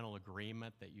covenantal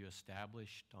agreement that you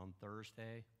established on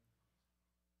Thursday,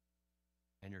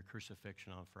 and your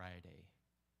crucifixion on Friday.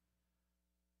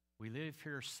 We live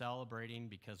here celebrating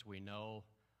because we know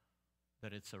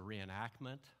that it's a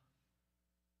reenactment,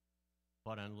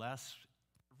 but unless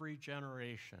every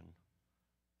generation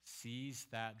sees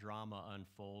that drama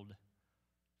unfold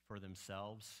for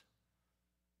themselves,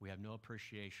 we have no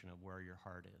appreciation of where your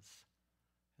heart is.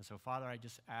 And so, Father, I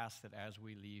just ask that as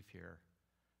we leave here,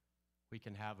 we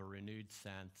can have a renewed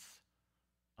sense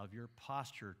of your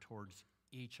posture towards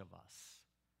each of us,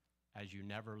 as you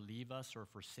never leave us or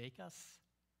forsake us,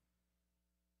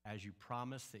 as you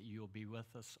promise that you will be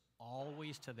with us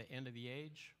always to the end of the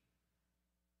age,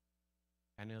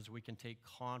 and as we can take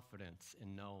confidence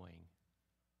in knowing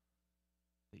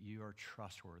that you are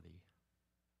trustworthy.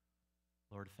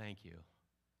 Lord, thank you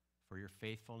for your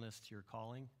faithfulness to your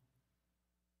calling.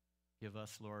 Give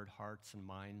us, Lord, hearts and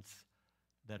minds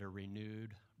that are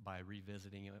renewed by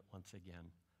revisiting it once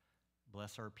again.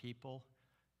 Bless our people.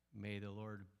 May the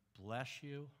Lord bless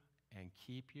you and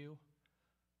keep you.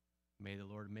 May the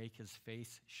Lord make his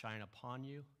face shine upon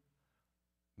you.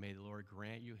 May the Lord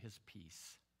grant you his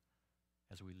peace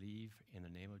as we leave in the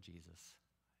name of Jesus.